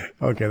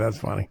 Okay, that's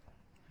funny.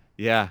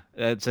 Yeah,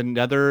 it's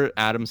another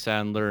Adam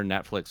Sandler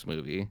Netflix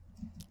movie.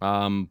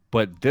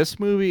 But this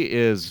movie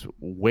is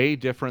way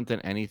different than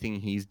anything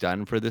he's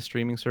done for this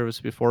streaming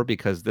service before,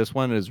 because this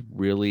one is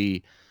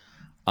really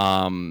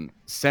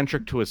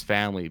centric to his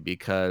family,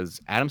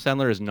 because Adam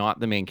Sandler is not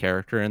the main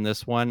character in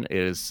this one. It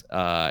is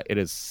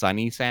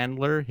Sunny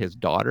Sandler, his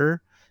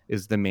daughter,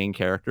 is the main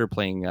character,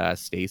 playing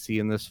Stacy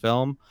in this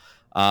film.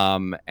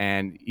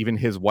 And even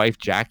his wife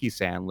Jackie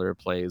Sandler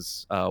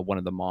plays one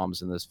of the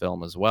moms in this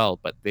film as well,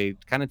 but they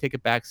kind of take a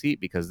back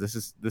seat because this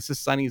is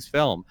Sunny's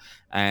film,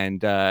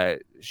 and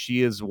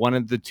she is one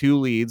of the two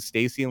leads,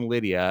 Stacy and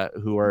Lydia,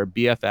 who are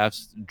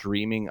BFFs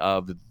dreaming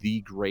of the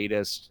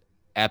greatest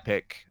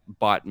epic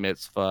bat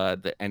mitzvah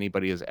that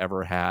anybody has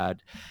ever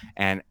had,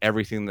 and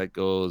everything that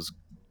goes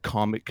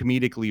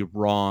comedically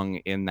wrong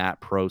in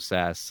that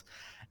process.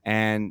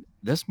 And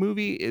this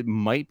movie, it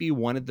might be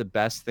one of the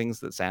best things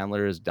that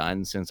Sandler has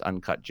done since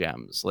Uncut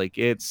Gems. Like,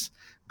 it's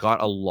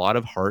got a lot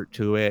of heart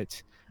to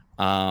it.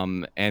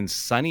 And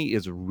Sunny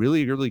is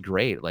really, really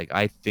great. Like,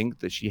 I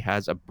think that she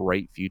has a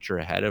bright future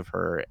ahead of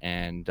her.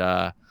 And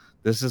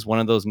this is one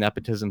of those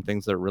nepotism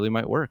things that really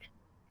might work.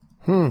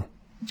 All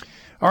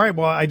right.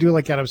 Well, I do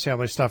like Adam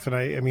Sandler stuff. And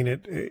I mean,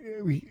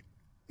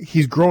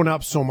 he's grown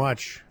up so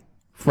much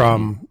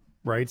from,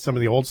 right, some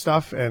of the old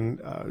stuff, and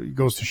it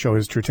goes to show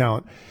his true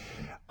talent.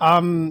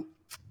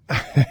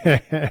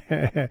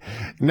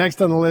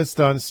 Next on the list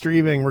on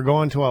streaming, we're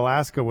going to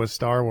Alaska with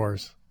Star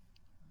Wars.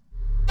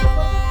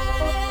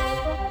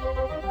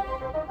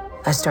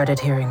 I started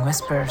hearing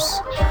whispers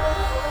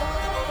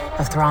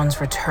of Thrawn's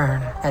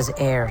return as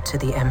heir to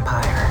the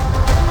Empire.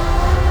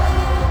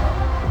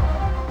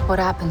 What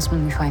happens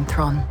when we find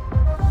Thrawn?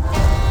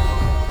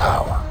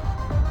 Power,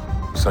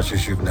 such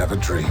as you've never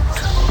dreamed.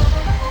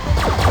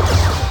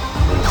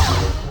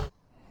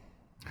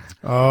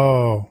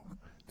 Oh,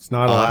 it's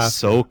not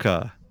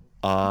Alaska.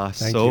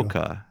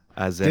 Ahsoka,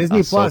 as in Disney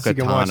Ahsoka Plus. You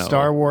can watch Tano.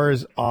 Star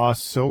Wars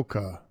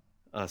Ahsoka,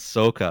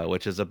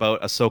 which is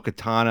about Ahsoka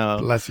Tano.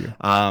 Bless you.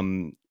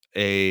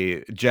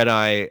 A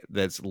Jedi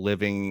that's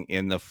living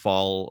in the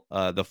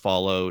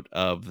fallout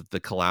of the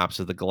collapse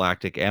of the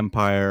Galactic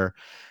Empire.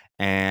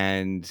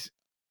 And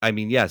I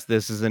mean, yes,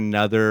 this is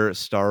another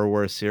Star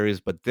Wars series,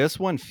 but this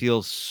one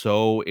feels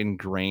so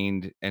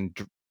ingrained and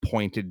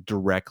pointed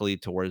directly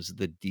towards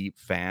the deep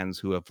fans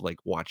who have like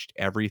watched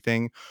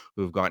everything,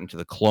 who have gotten to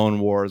the Clone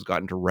Wars,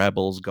 gotten to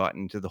Rebels,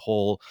 gotten to the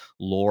whole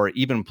lore,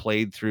 even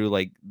played through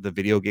like the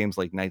video games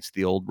like Knights of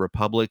the Old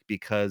Republic,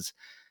 because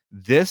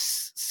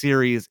this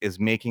series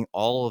is making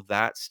all of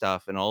that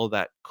stuff and all of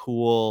that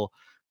cool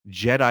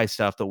Jedi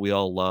stuff that we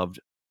all loved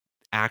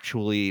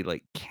actually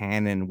like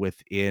canon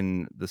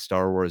within the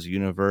Star Wars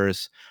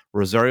universe.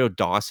 Rosario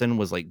Dawson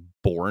was like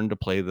born to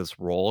play this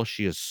role.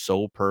 She is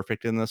so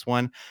perfect in this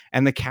one,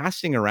 and the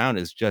casting around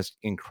is just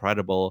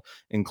incredible,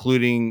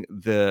 including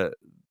the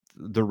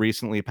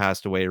recently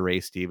passed away Ray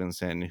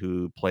Stevenson,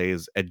 who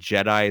plays a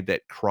Jedi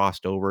that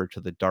crossed over to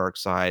the dark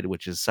side,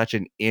 which is such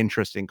an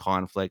interesting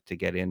conflict to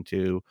get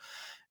into.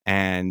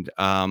 And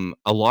a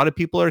lot of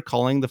people are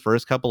calling the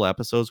first couple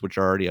episodes, which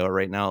are already out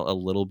right now, a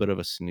little bit of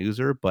a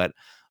snoozer, but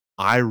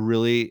I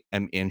really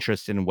am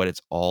interested in what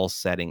it's all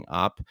setting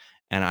up.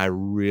 and I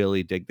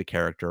really dig the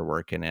character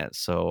work in it.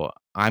 So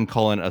I'm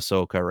calling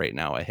Ahsoka right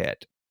now a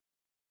hit.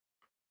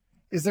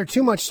 Is there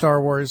too much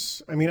Star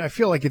Wars? I mean, I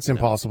feel like it's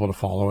impossible to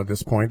follow at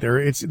this point.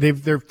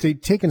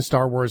 They've taken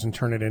Star Wars and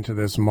turned it into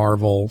this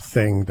Marvel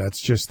thing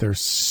that's just,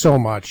 there's so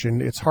much,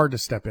 and it's hard to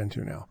step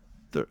into now.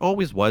 There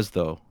always was,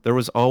 though. There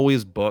was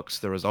always books,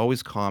 there was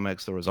always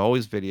comics, there was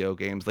always video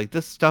games. Like,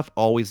 this stuff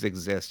always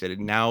existed.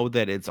 And now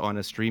that it's on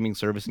a streaming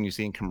service and you're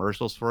seeing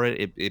commercials for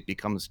it, it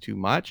becomes too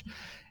much.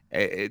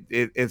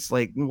 It's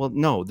like, well,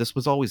 no, this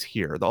was always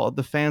here.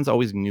 The fans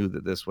always knew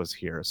that this was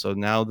here. So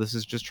now this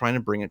is just trying to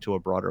bring it to a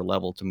broader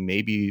level to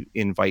maybe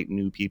invite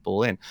new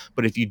people in.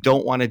 But if you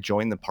don't want to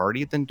join the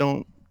party, then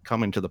don't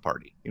come into the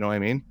party. You know what I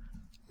mean?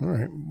 All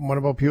right. What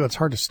about people? It's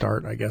hard to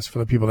start, I guess, for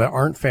the people that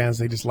aren't fans.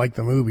 They just like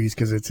the movies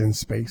because it's in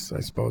space,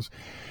 I suppose.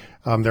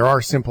 There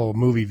are simple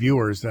movie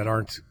viewers that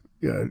aren't,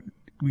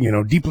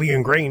 deeply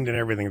ingrained in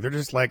everything. They're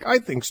just like, I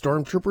think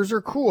stormtroopers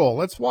are cool.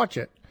 Let's watch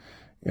it.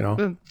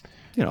 No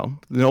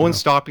one's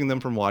stopping them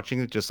from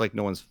watching it, just like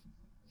no one's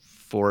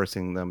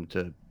forcing them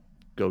to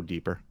go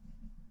deeper.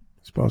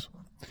 I suppose.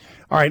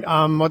 All right.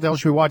 What else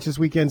should we watch this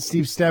weekend?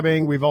 Steve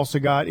Stebbing. We've also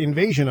got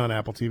Invasion on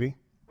Apple TV.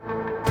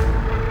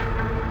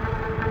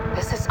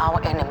 This is our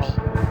enemy.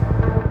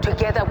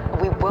 Together,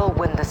 we will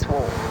win this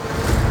war.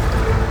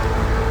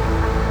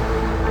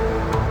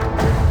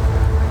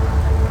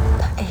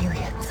 The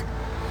aliens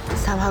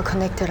somehow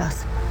connected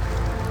us.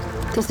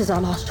 This is our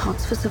last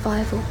chance for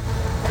survival.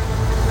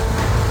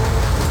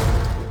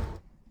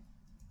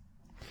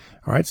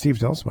 All right, Steve,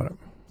 tell us about it.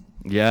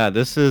 Yeah,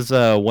 this is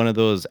one of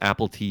those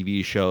Apple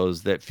TV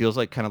shows that feels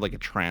like kind of like a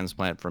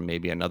transplant from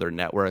maybe another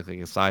network, like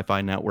a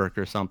Sci-Fi Network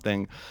or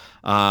something.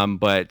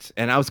 And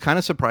I was kind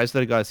of surprised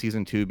that it got a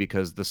season 2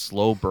 because the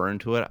slow burn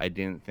to it, I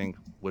didn't think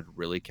would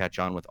really catch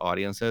on with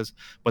audiences.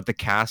 But the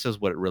cast is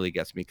what really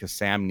gets me, because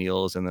Sam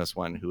Neill is in this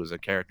one, who is a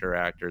character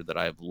actor that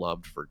I've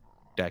loved for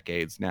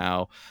decades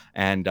now,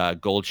 and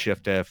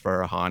Goldshifteh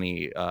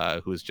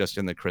Farahani, who is just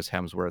in the Chris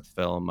Hemsworth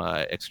film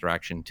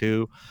Extraction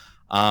 2.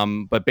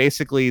 But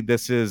basically,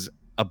 this is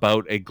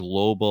about a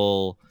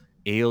global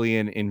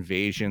alien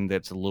invasion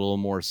that's a little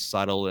more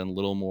subtle and a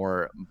little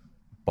more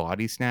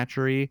body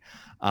snatchery.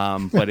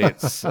 But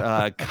it's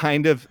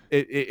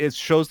it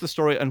shows the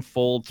story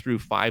unfold through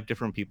 5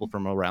 different people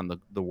from around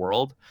the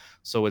world.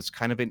 So it's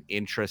kind of an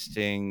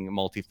interesting,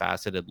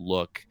 multifaceted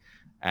look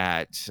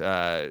at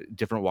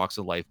different walks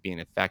of life being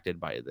affected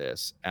by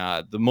this.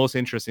 The most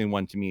interesting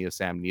one to me is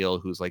Sam Neill,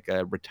 who's like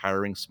a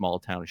retiring small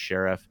town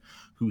sheriff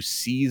who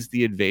sees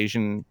the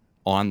invasion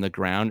on the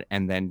ground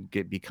and then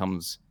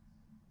becomes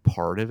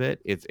part of it.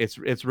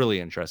 It's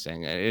really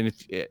interesting, and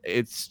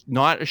it's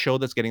not a show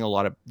that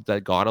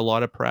got a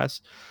lot of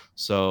press.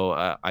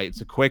 So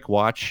it's a quick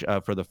watch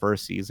for the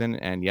first season,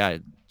 and yeah,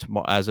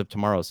 as of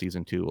tomorrow,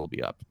 season 2 will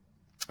be up.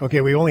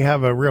 Okay, we only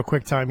have a real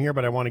quick time here,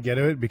 but I want to get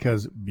to it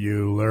because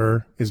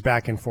Bueller is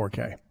back in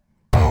 4K.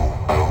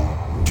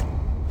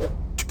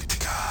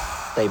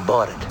 They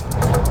bought it.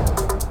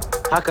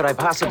 How could I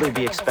possibly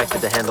be expected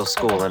to handle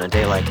school on a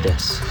day like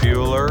this?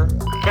 Bueller.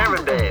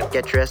 Cameron, babe,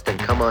 get dressed and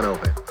come on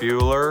over.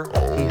 Bueller.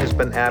 He has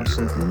been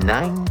absent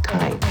 9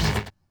 times.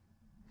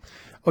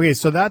 Okay,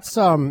 so that's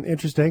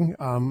interesting.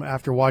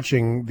 After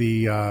watching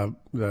the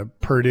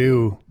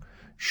Purdue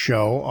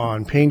show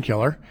on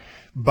Painkiller,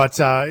 but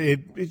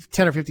 10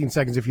 or 15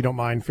 seconds, if you don't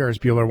mind. Ferris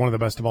Bueller, one of the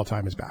best of all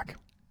time, is back.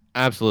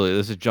 Absolutely.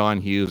 This is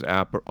John Hughes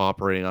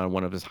operating on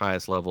one of his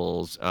highest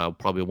levels,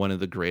 probably one of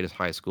the greatest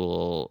high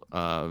school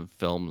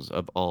films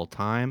of all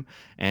time,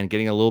 and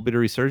getting a little bit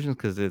of resurgence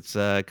because it's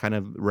kind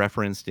of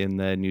referenced in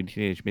the new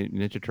Teenage Mutant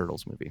Ninja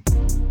Turtles movie.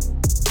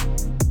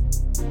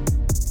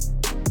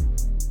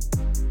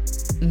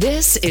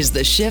 This is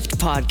the Shift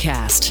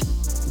Podcast.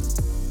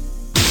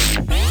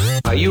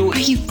 Are you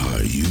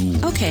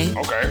Okay.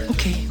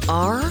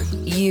 Are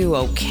you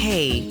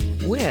okay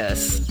with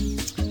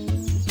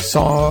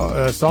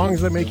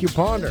songs that make you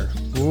ponder?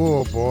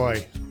 Oh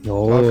boy.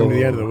 Welcome to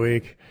the end of the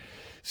week.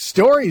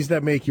 Stories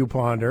that make you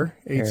ponder.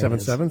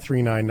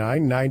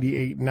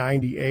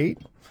 877-399-9898.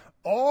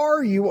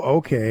 Are you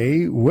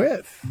okay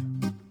with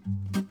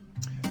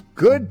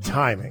good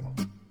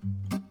timing?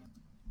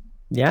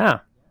 Yeah.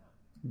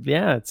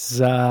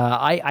 It's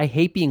I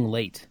hate being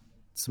late.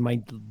 It's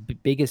my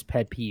biggest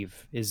pet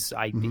peeve is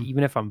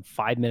even if I'm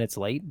 5 minutes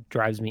late, it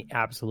drives me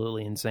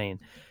absolutely insane.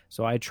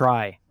 So I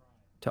try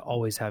to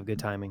always have good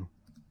timing.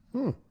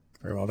 Very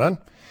well done.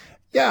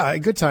 Yeah,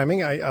 good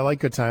timing. I like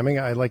good timing.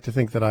 I like to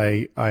think that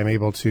I'm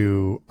able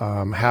to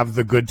have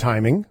the good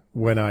timing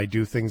when I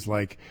do things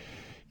like,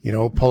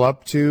 pull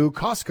up to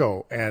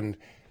Costco and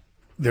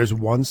there's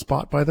one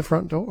spot by the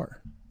front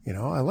door.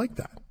 I like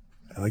that.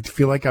 I like to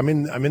feel like I'm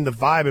in the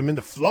vibe, I'm in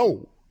the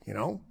flow,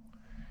 to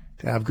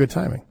have good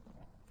timing.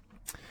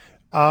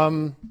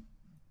 I'm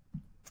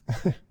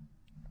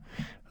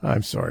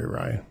sorry,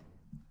 Ryan,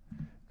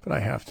 but I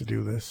have to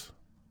do this.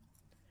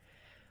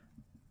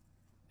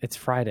 It's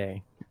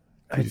Friday.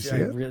 Did you see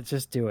it?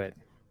 Just do it.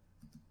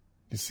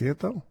 You see it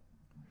though?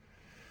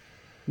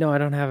 No, I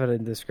don't have it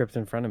in the script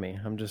in front of me.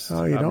 I'm just.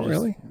 Oh, you don't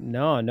really?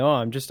 No.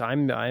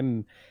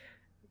 I'm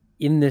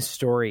in this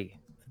story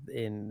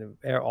in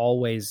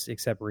always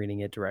except reading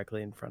it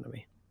directly in front of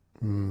me.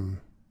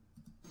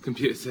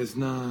 Computer says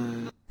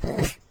 9.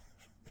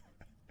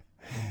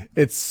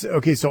 It's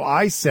okay. So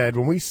I said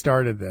when we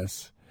started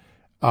this,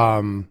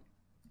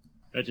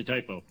 that's a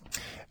typo.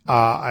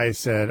 I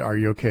said, "Are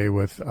you okay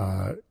with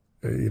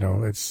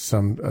it's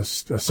some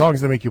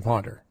songs that make you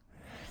ponder?"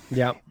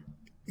 Yeah.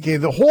 Okay.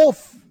 The whole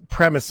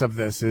premise of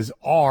this is,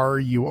 "Are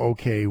you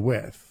okay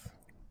with?"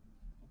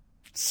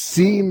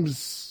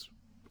 Seems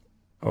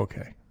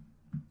okay.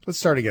 Let's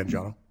start again,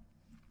 John.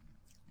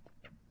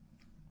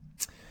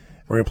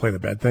 We're gonna play the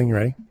bed thing. You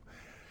ready?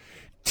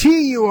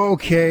 You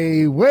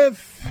okay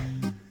with?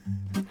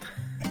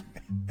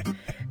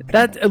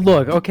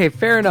 Look, okay,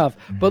 fair enough.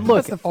 But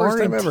look,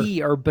 R and ever.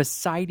 T are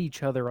beside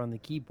each other on the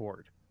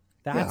keyboard.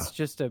 That's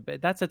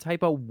that's a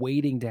typo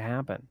waiting to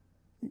happen.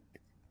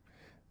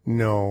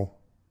 No.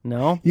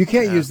 You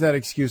can't use that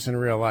excuse in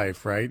real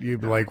life, right?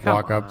 You'd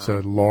walk up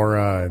to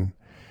Laura and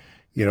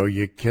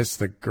you kiss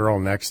the girl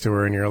next to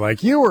her and you're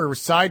like, you were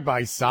side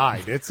by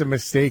side. It's a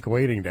mistake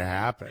waiting to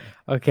happen.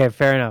 Okay,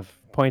 fair enough.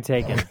 Point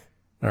taken.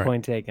 Right.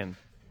 Point taken.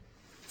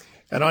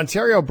 An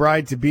Ontario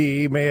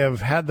bride-to-be may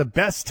have had the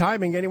best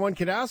timing anyone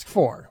could ask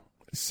for.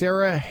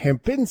 Sarah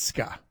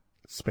Hempinska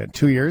spent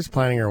 2 years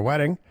planning her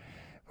wedding,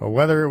 but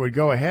whether it would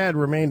go ahead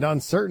remained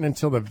uncertain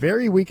until the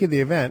very week of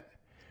the event,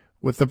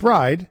 with the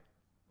bride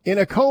in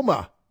a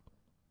coma.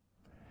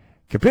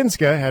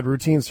 Kapinska had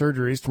routine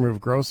surgeries to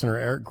remove growths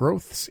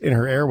in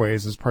her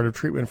airways as part of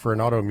treatment for an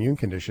autoimmune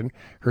condition.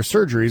 Her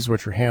surgeries,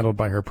 which were handled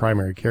by her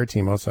primary care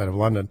team outside of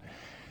London,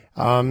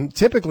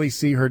 typically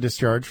see her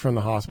discharged from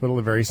the hospital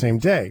the very same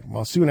day.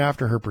 While soon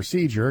after her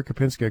procedure,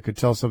 Kapinska could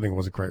tell something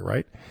wasn't quite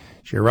right.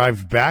 She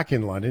arrived back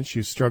in London. She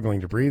was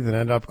struggling to breathe and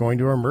ended up going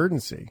to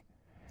emergency.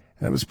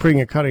 And it was cutting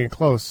it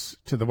close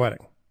to the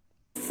wedding.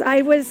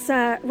 I was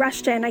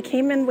rushed in. I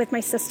came in with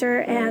my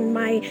sister and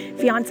my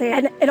fiance,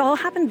 and it all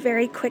happened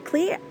very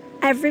quickly.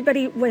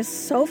 Everybody was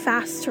so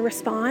fast to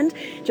respond.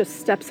 Just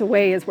steps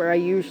away is where I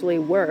usually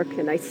work,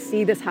 and I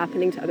see this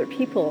happening to other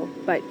people,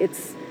 but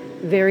it's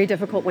very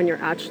difficult when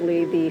you're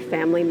actually the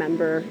family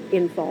member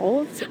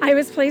involved. I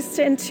was placed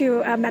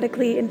into a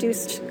medically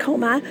induced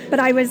coma, but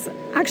I was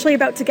actually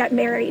about to get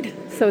married.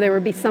 So there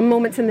would be some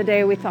moments in the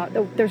day we thought,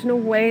 oh, there's no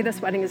way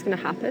this wedding is going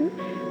to happen.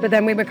 But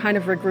then we would kind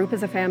of regroup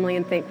as a family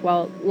and think,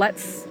 well,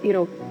 let's,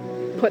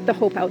 put the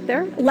hope out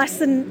there. Less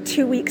than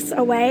 2 weeks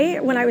away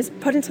when I was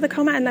put into the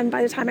coma, and then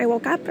by the time I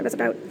woke up, it was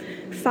about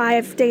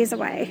 5 days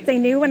away. They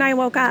knew when I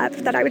woke up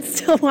that I would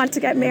still want to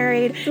get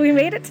married. So we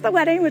made it to the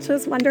wedding, which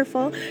was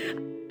wonderful.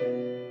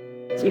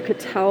 You could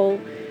tell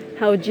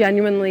how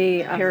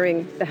genuinely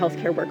caring the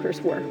healthcare workers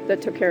were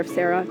that took care of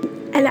Sarah.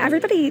 And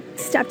everybody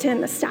stepped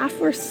in. The staff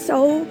were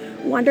so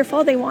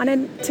wonderful. They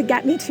wanted to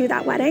get me to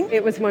that wedding.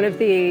 It was one of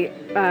the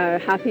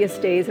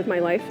happiest days of my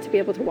life to be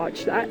able to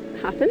watch that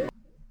happen.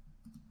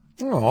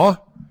 Aw,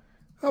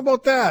 how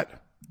about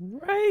that?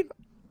 Right.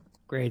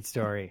 Great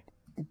story.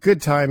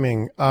 Good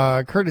timing.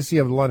 Courtesy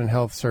of the London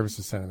Health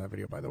Services Centre, that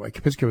video, by the way.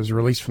 Kapinska was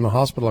released from the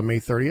hospital on May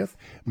 30th.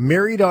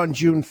 Married on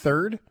June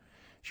 3rd.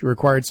 She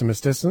required some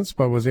assistance,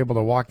 but was able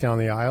to walk down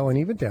the aisle and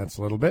even dance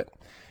a little bit.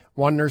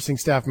 One nursing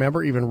staff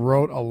member even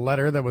wrote a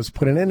letter that was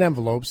put in an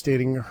envelope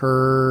stating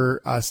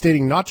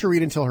not to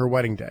read until her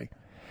wedding day.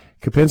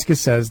 Kapinska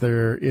says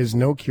there is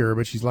no cure,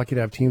 but she's lucky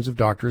to have teams of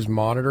doctors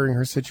monitoring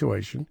her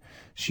situation.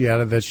 She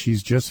added that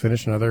she's just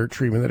finished another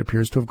treatment that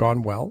appears to have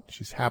gone well.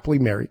 She's happily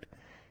married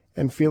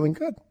and feeling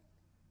good.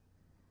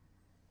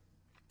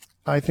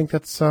 I think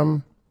that's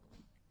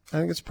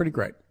it's pretty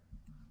great.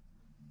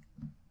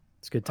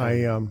 It's a good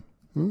time.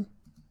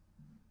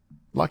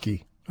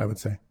 Lucky, I would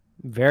say.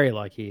 Very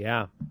lucky,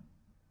 yeah.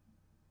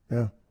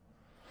 Yeah.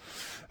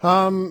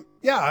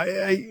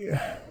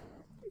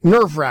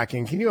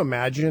 Nerve-wracking. Can you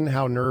imagine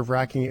how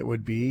nerve-wracking it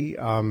would be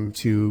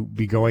to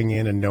be going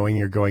in and knowing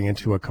you're going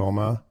into a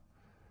coma,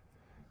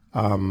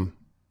 or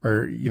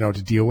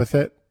to deal with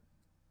it,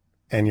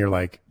 and you're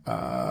like,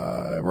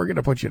 we're going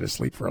to put you to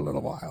sleep for a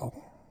little while.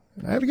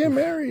 I have to get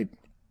married,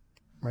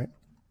 right?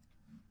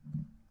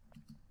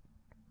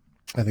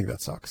 I think that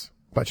sucks.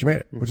 But she made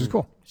it, which is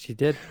cool. She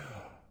did.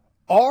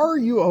 Are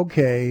you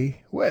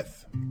okay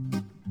with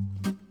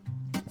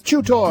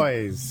chew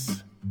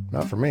toys?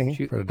 Not for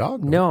me, for the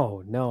dog.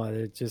 No.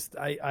 It's just,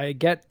 I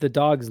get the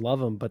dogs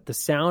love them, but the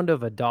sound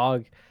of a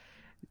dog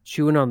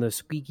chewing on the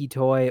squeaky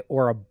toy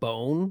or a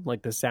bone,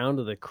 like the sound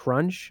of the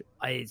crunch,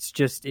 it's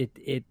just,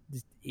 it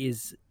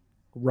is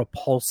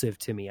repulsive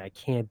to me. I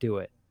can't do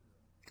it.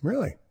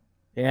 Really?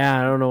 Yeah,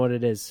 I don't know what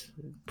it is.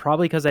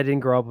 Probably because I didn't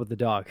grow up with the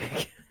dog.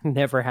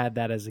 Never had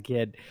that as a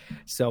kid.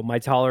 So my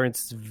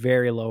tolerance is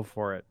very low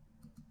for it.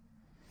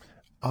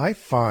 I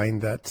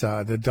find that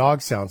the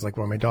dog sounds like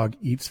when my dog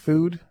eats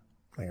food.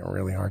 I have a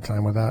really hard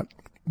time with that.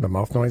 The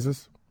mouth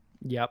noises.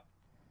 Yep.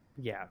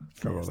 Yeah.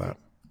 Go with that.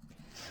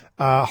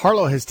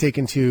 Harlow has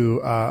taken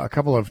to a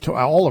couple of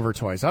all of her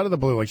toys out of the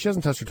blue. Like she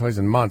hasn't touched her toys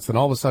in months. Then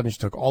all of a sudden she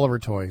took all of her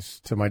toys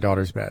to my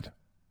daughter's bed.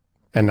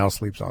 and now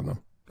sleeps on them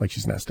like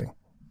she's nesting.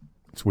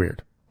 It's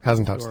weird.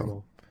 Hasn't touched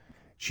them.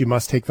 She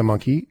must take the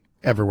monkey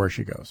everywhere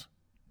she goes.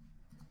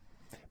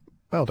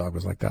 My old dog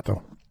was like that,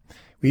 though.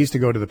 We used to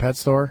go to the pet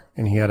store,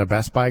 and he had a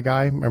Best Buy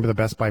guy. Remember the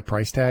Best Buy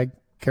price tag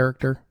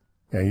character?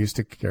 Yeah, he used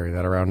to carry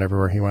that around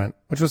everywhere he went,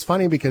 which was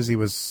funny because he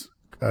was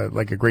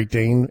like a Great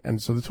Dane,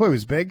 and so the toy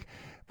was big,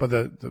 but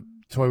the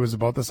toy was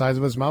about the size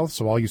of his mouth,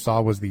 so all you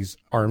saw was these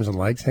arms and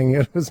legs hanging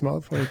out of his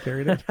mouth when he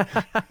carried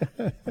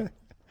it.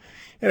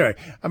 Anyway,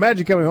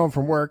 imagine coming home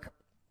from work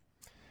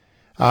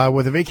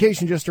with a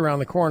vacation just around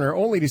the corner,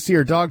 only to see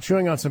your dog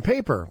chewing on some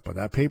paper. But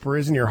that paper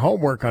isn't your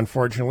homework,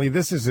 unfortunately.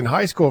 This is in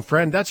high school,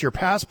 friend. That's your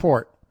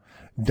passport.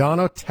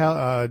 Donato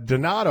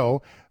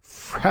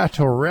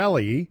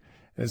Frattorelli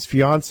and his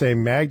fiancée,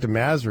 Magda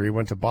Masri,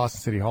 went to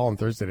Boston City Hall on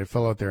Thursday to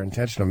fill out their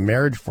intention of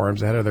marriage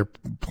forms ahead of their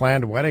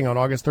planned wedding on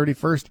August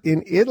 31st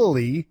in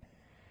Italy.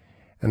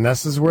 And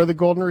this is where the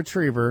golden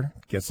retriever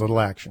gets a little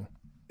action.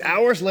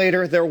 Hours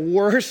later, their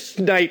worst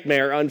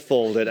nightmare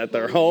unfolded at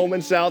their home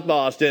in South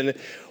Boston,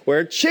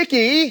 where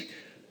Chicky,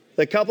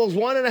 the couple's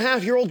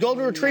 1.5-year-old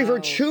golden retriever,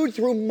 chewed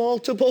through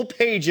multiple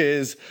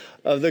pages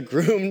of the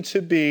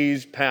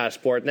groom-to-be's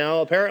passport. Now,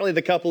 apparently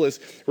the couple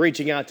is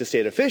reaching out to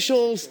state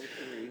officials,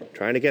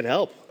 trying to get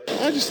help.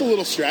 I'm just a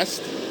little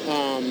stressed.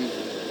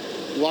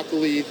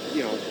 Luckily,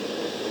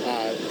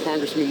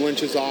 Congressman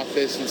Lynch's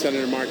office and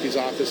Senator Markey's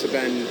office have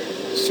been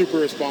super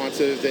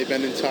responsive. They've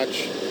been in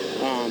touch,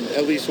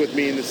 at least with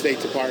me in the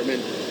State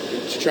Department,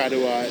 to try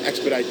to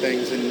expedite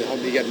things and help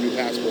me get a new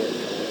passport.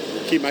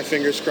 Keep my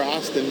fingers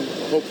crossed, and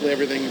hopefully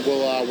everything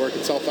will work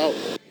itself out.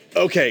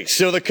 Okay,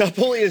 so the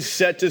couple is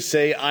set to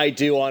say I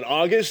do on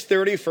August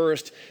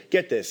 31st.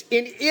 Get this,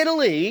 in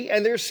Italy,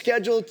 and they're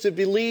scheduled to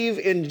leave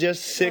in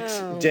just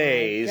 6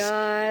 days.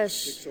 Oh,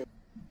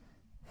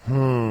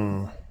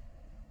 my gosh.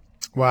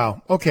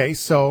 Wow. Okay,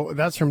 so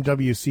that's from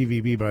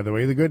WCVB, by the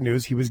way. The good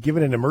news, he was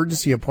given an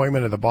emergency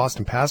appointment at the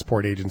Boston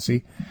Passport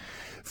Agency.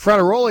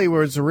 Frattorelli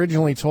was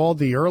originally told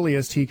the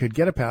earliest he could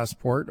get a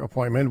passport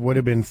appointment would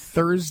have been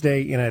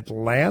Thursday in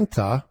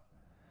Atlanta,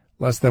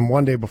 less than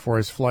 1 day before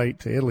his flight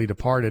to Italy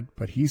departed.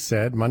 But he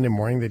said Monday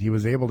morning that he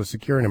was able to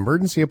secure an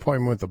emergency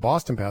appointment with the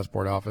Boston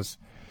Passport Office.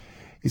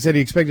 He said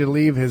he expected to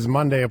leave his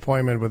Monday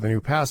appointment with a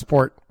new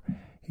passport.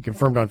 He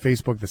confirmed on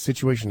Facebook the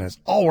situation has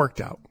all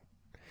worked out.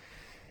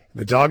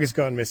 The dog has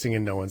gone missing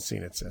and no one's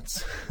seen it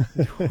since.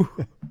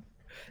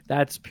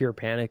 That's pure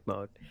panic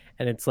mode.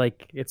 And it's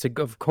like,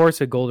 of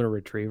course a golden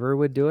retriever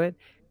would do it.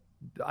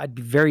 I'd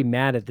be very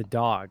mad at the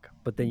dog,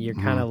 but then you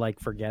kind of like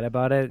forget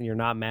about it and you're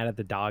not mad at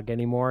the dog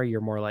anymore. You're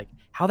more like,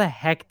 how the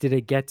heck did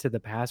it get to the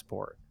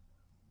passport?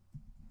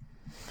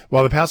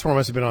 Well, the passport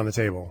must have been on the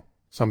table.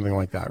 Something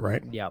like that,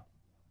 right? Yep.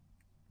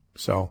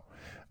 So,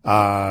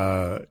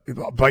 but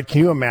can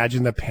you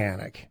imagine the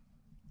panic?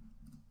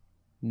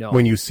 No.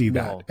 When you see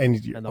that.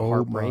 And the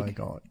heartbreak. Oh my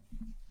God.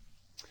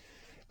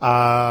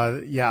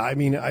 Yeah, I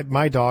mean,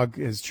 my dog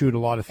has chewed a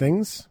lot of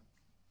things.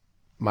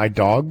 My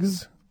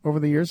dogs over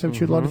the years have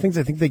chewed a lot of things.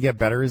 I think they get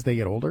better as they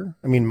get older.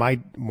 I mean, my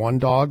one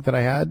dog that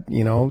I had,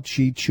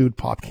 she chewed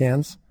pop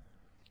cans.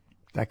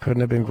 That couldn't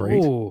have been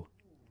great. Ooh.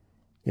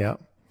 Yeah.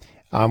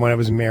 When I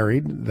was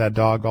married, that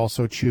dog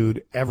also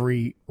chewed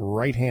every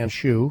right-hand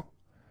shoe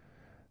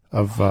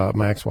of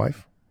my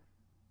ex-wife.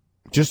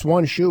 Just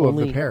one shoe of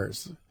the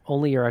pairs.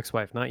 Only your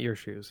ex-wife, not your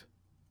shoes.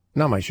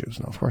 Not my shoes.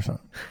 No, of course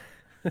not.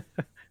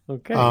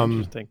 Okay,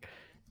 interesting.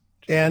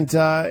 And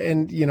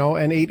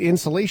ate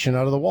insulation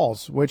out of the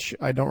walls, which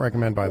I don't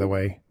recommend, by the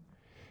way,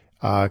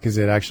 because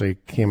it actually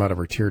came out of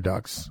her tear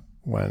ducts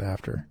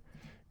after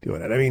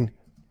doing it. I mean,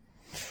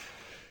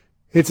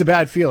 it's a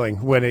bad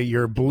feeling when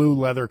your blue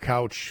leather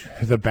couch,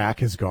 the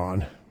back is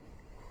gone.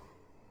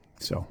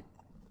 So,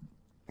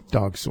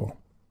 dogs do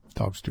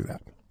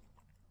that.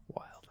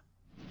 Wild.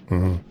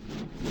 Mm-hmm.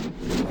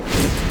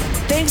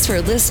 Thanks for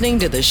listening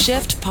to the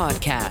Shift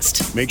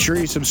Podcast. Make sure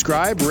you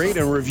subscribe, rate,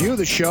 and review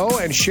the show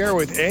and share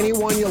with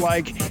anyone you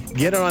like.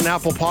 Get it on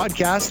Apple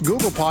Podcasts,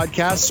 Google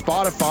Podcasts,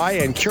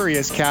 Spotify, and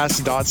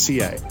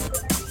CuriousCast.ca.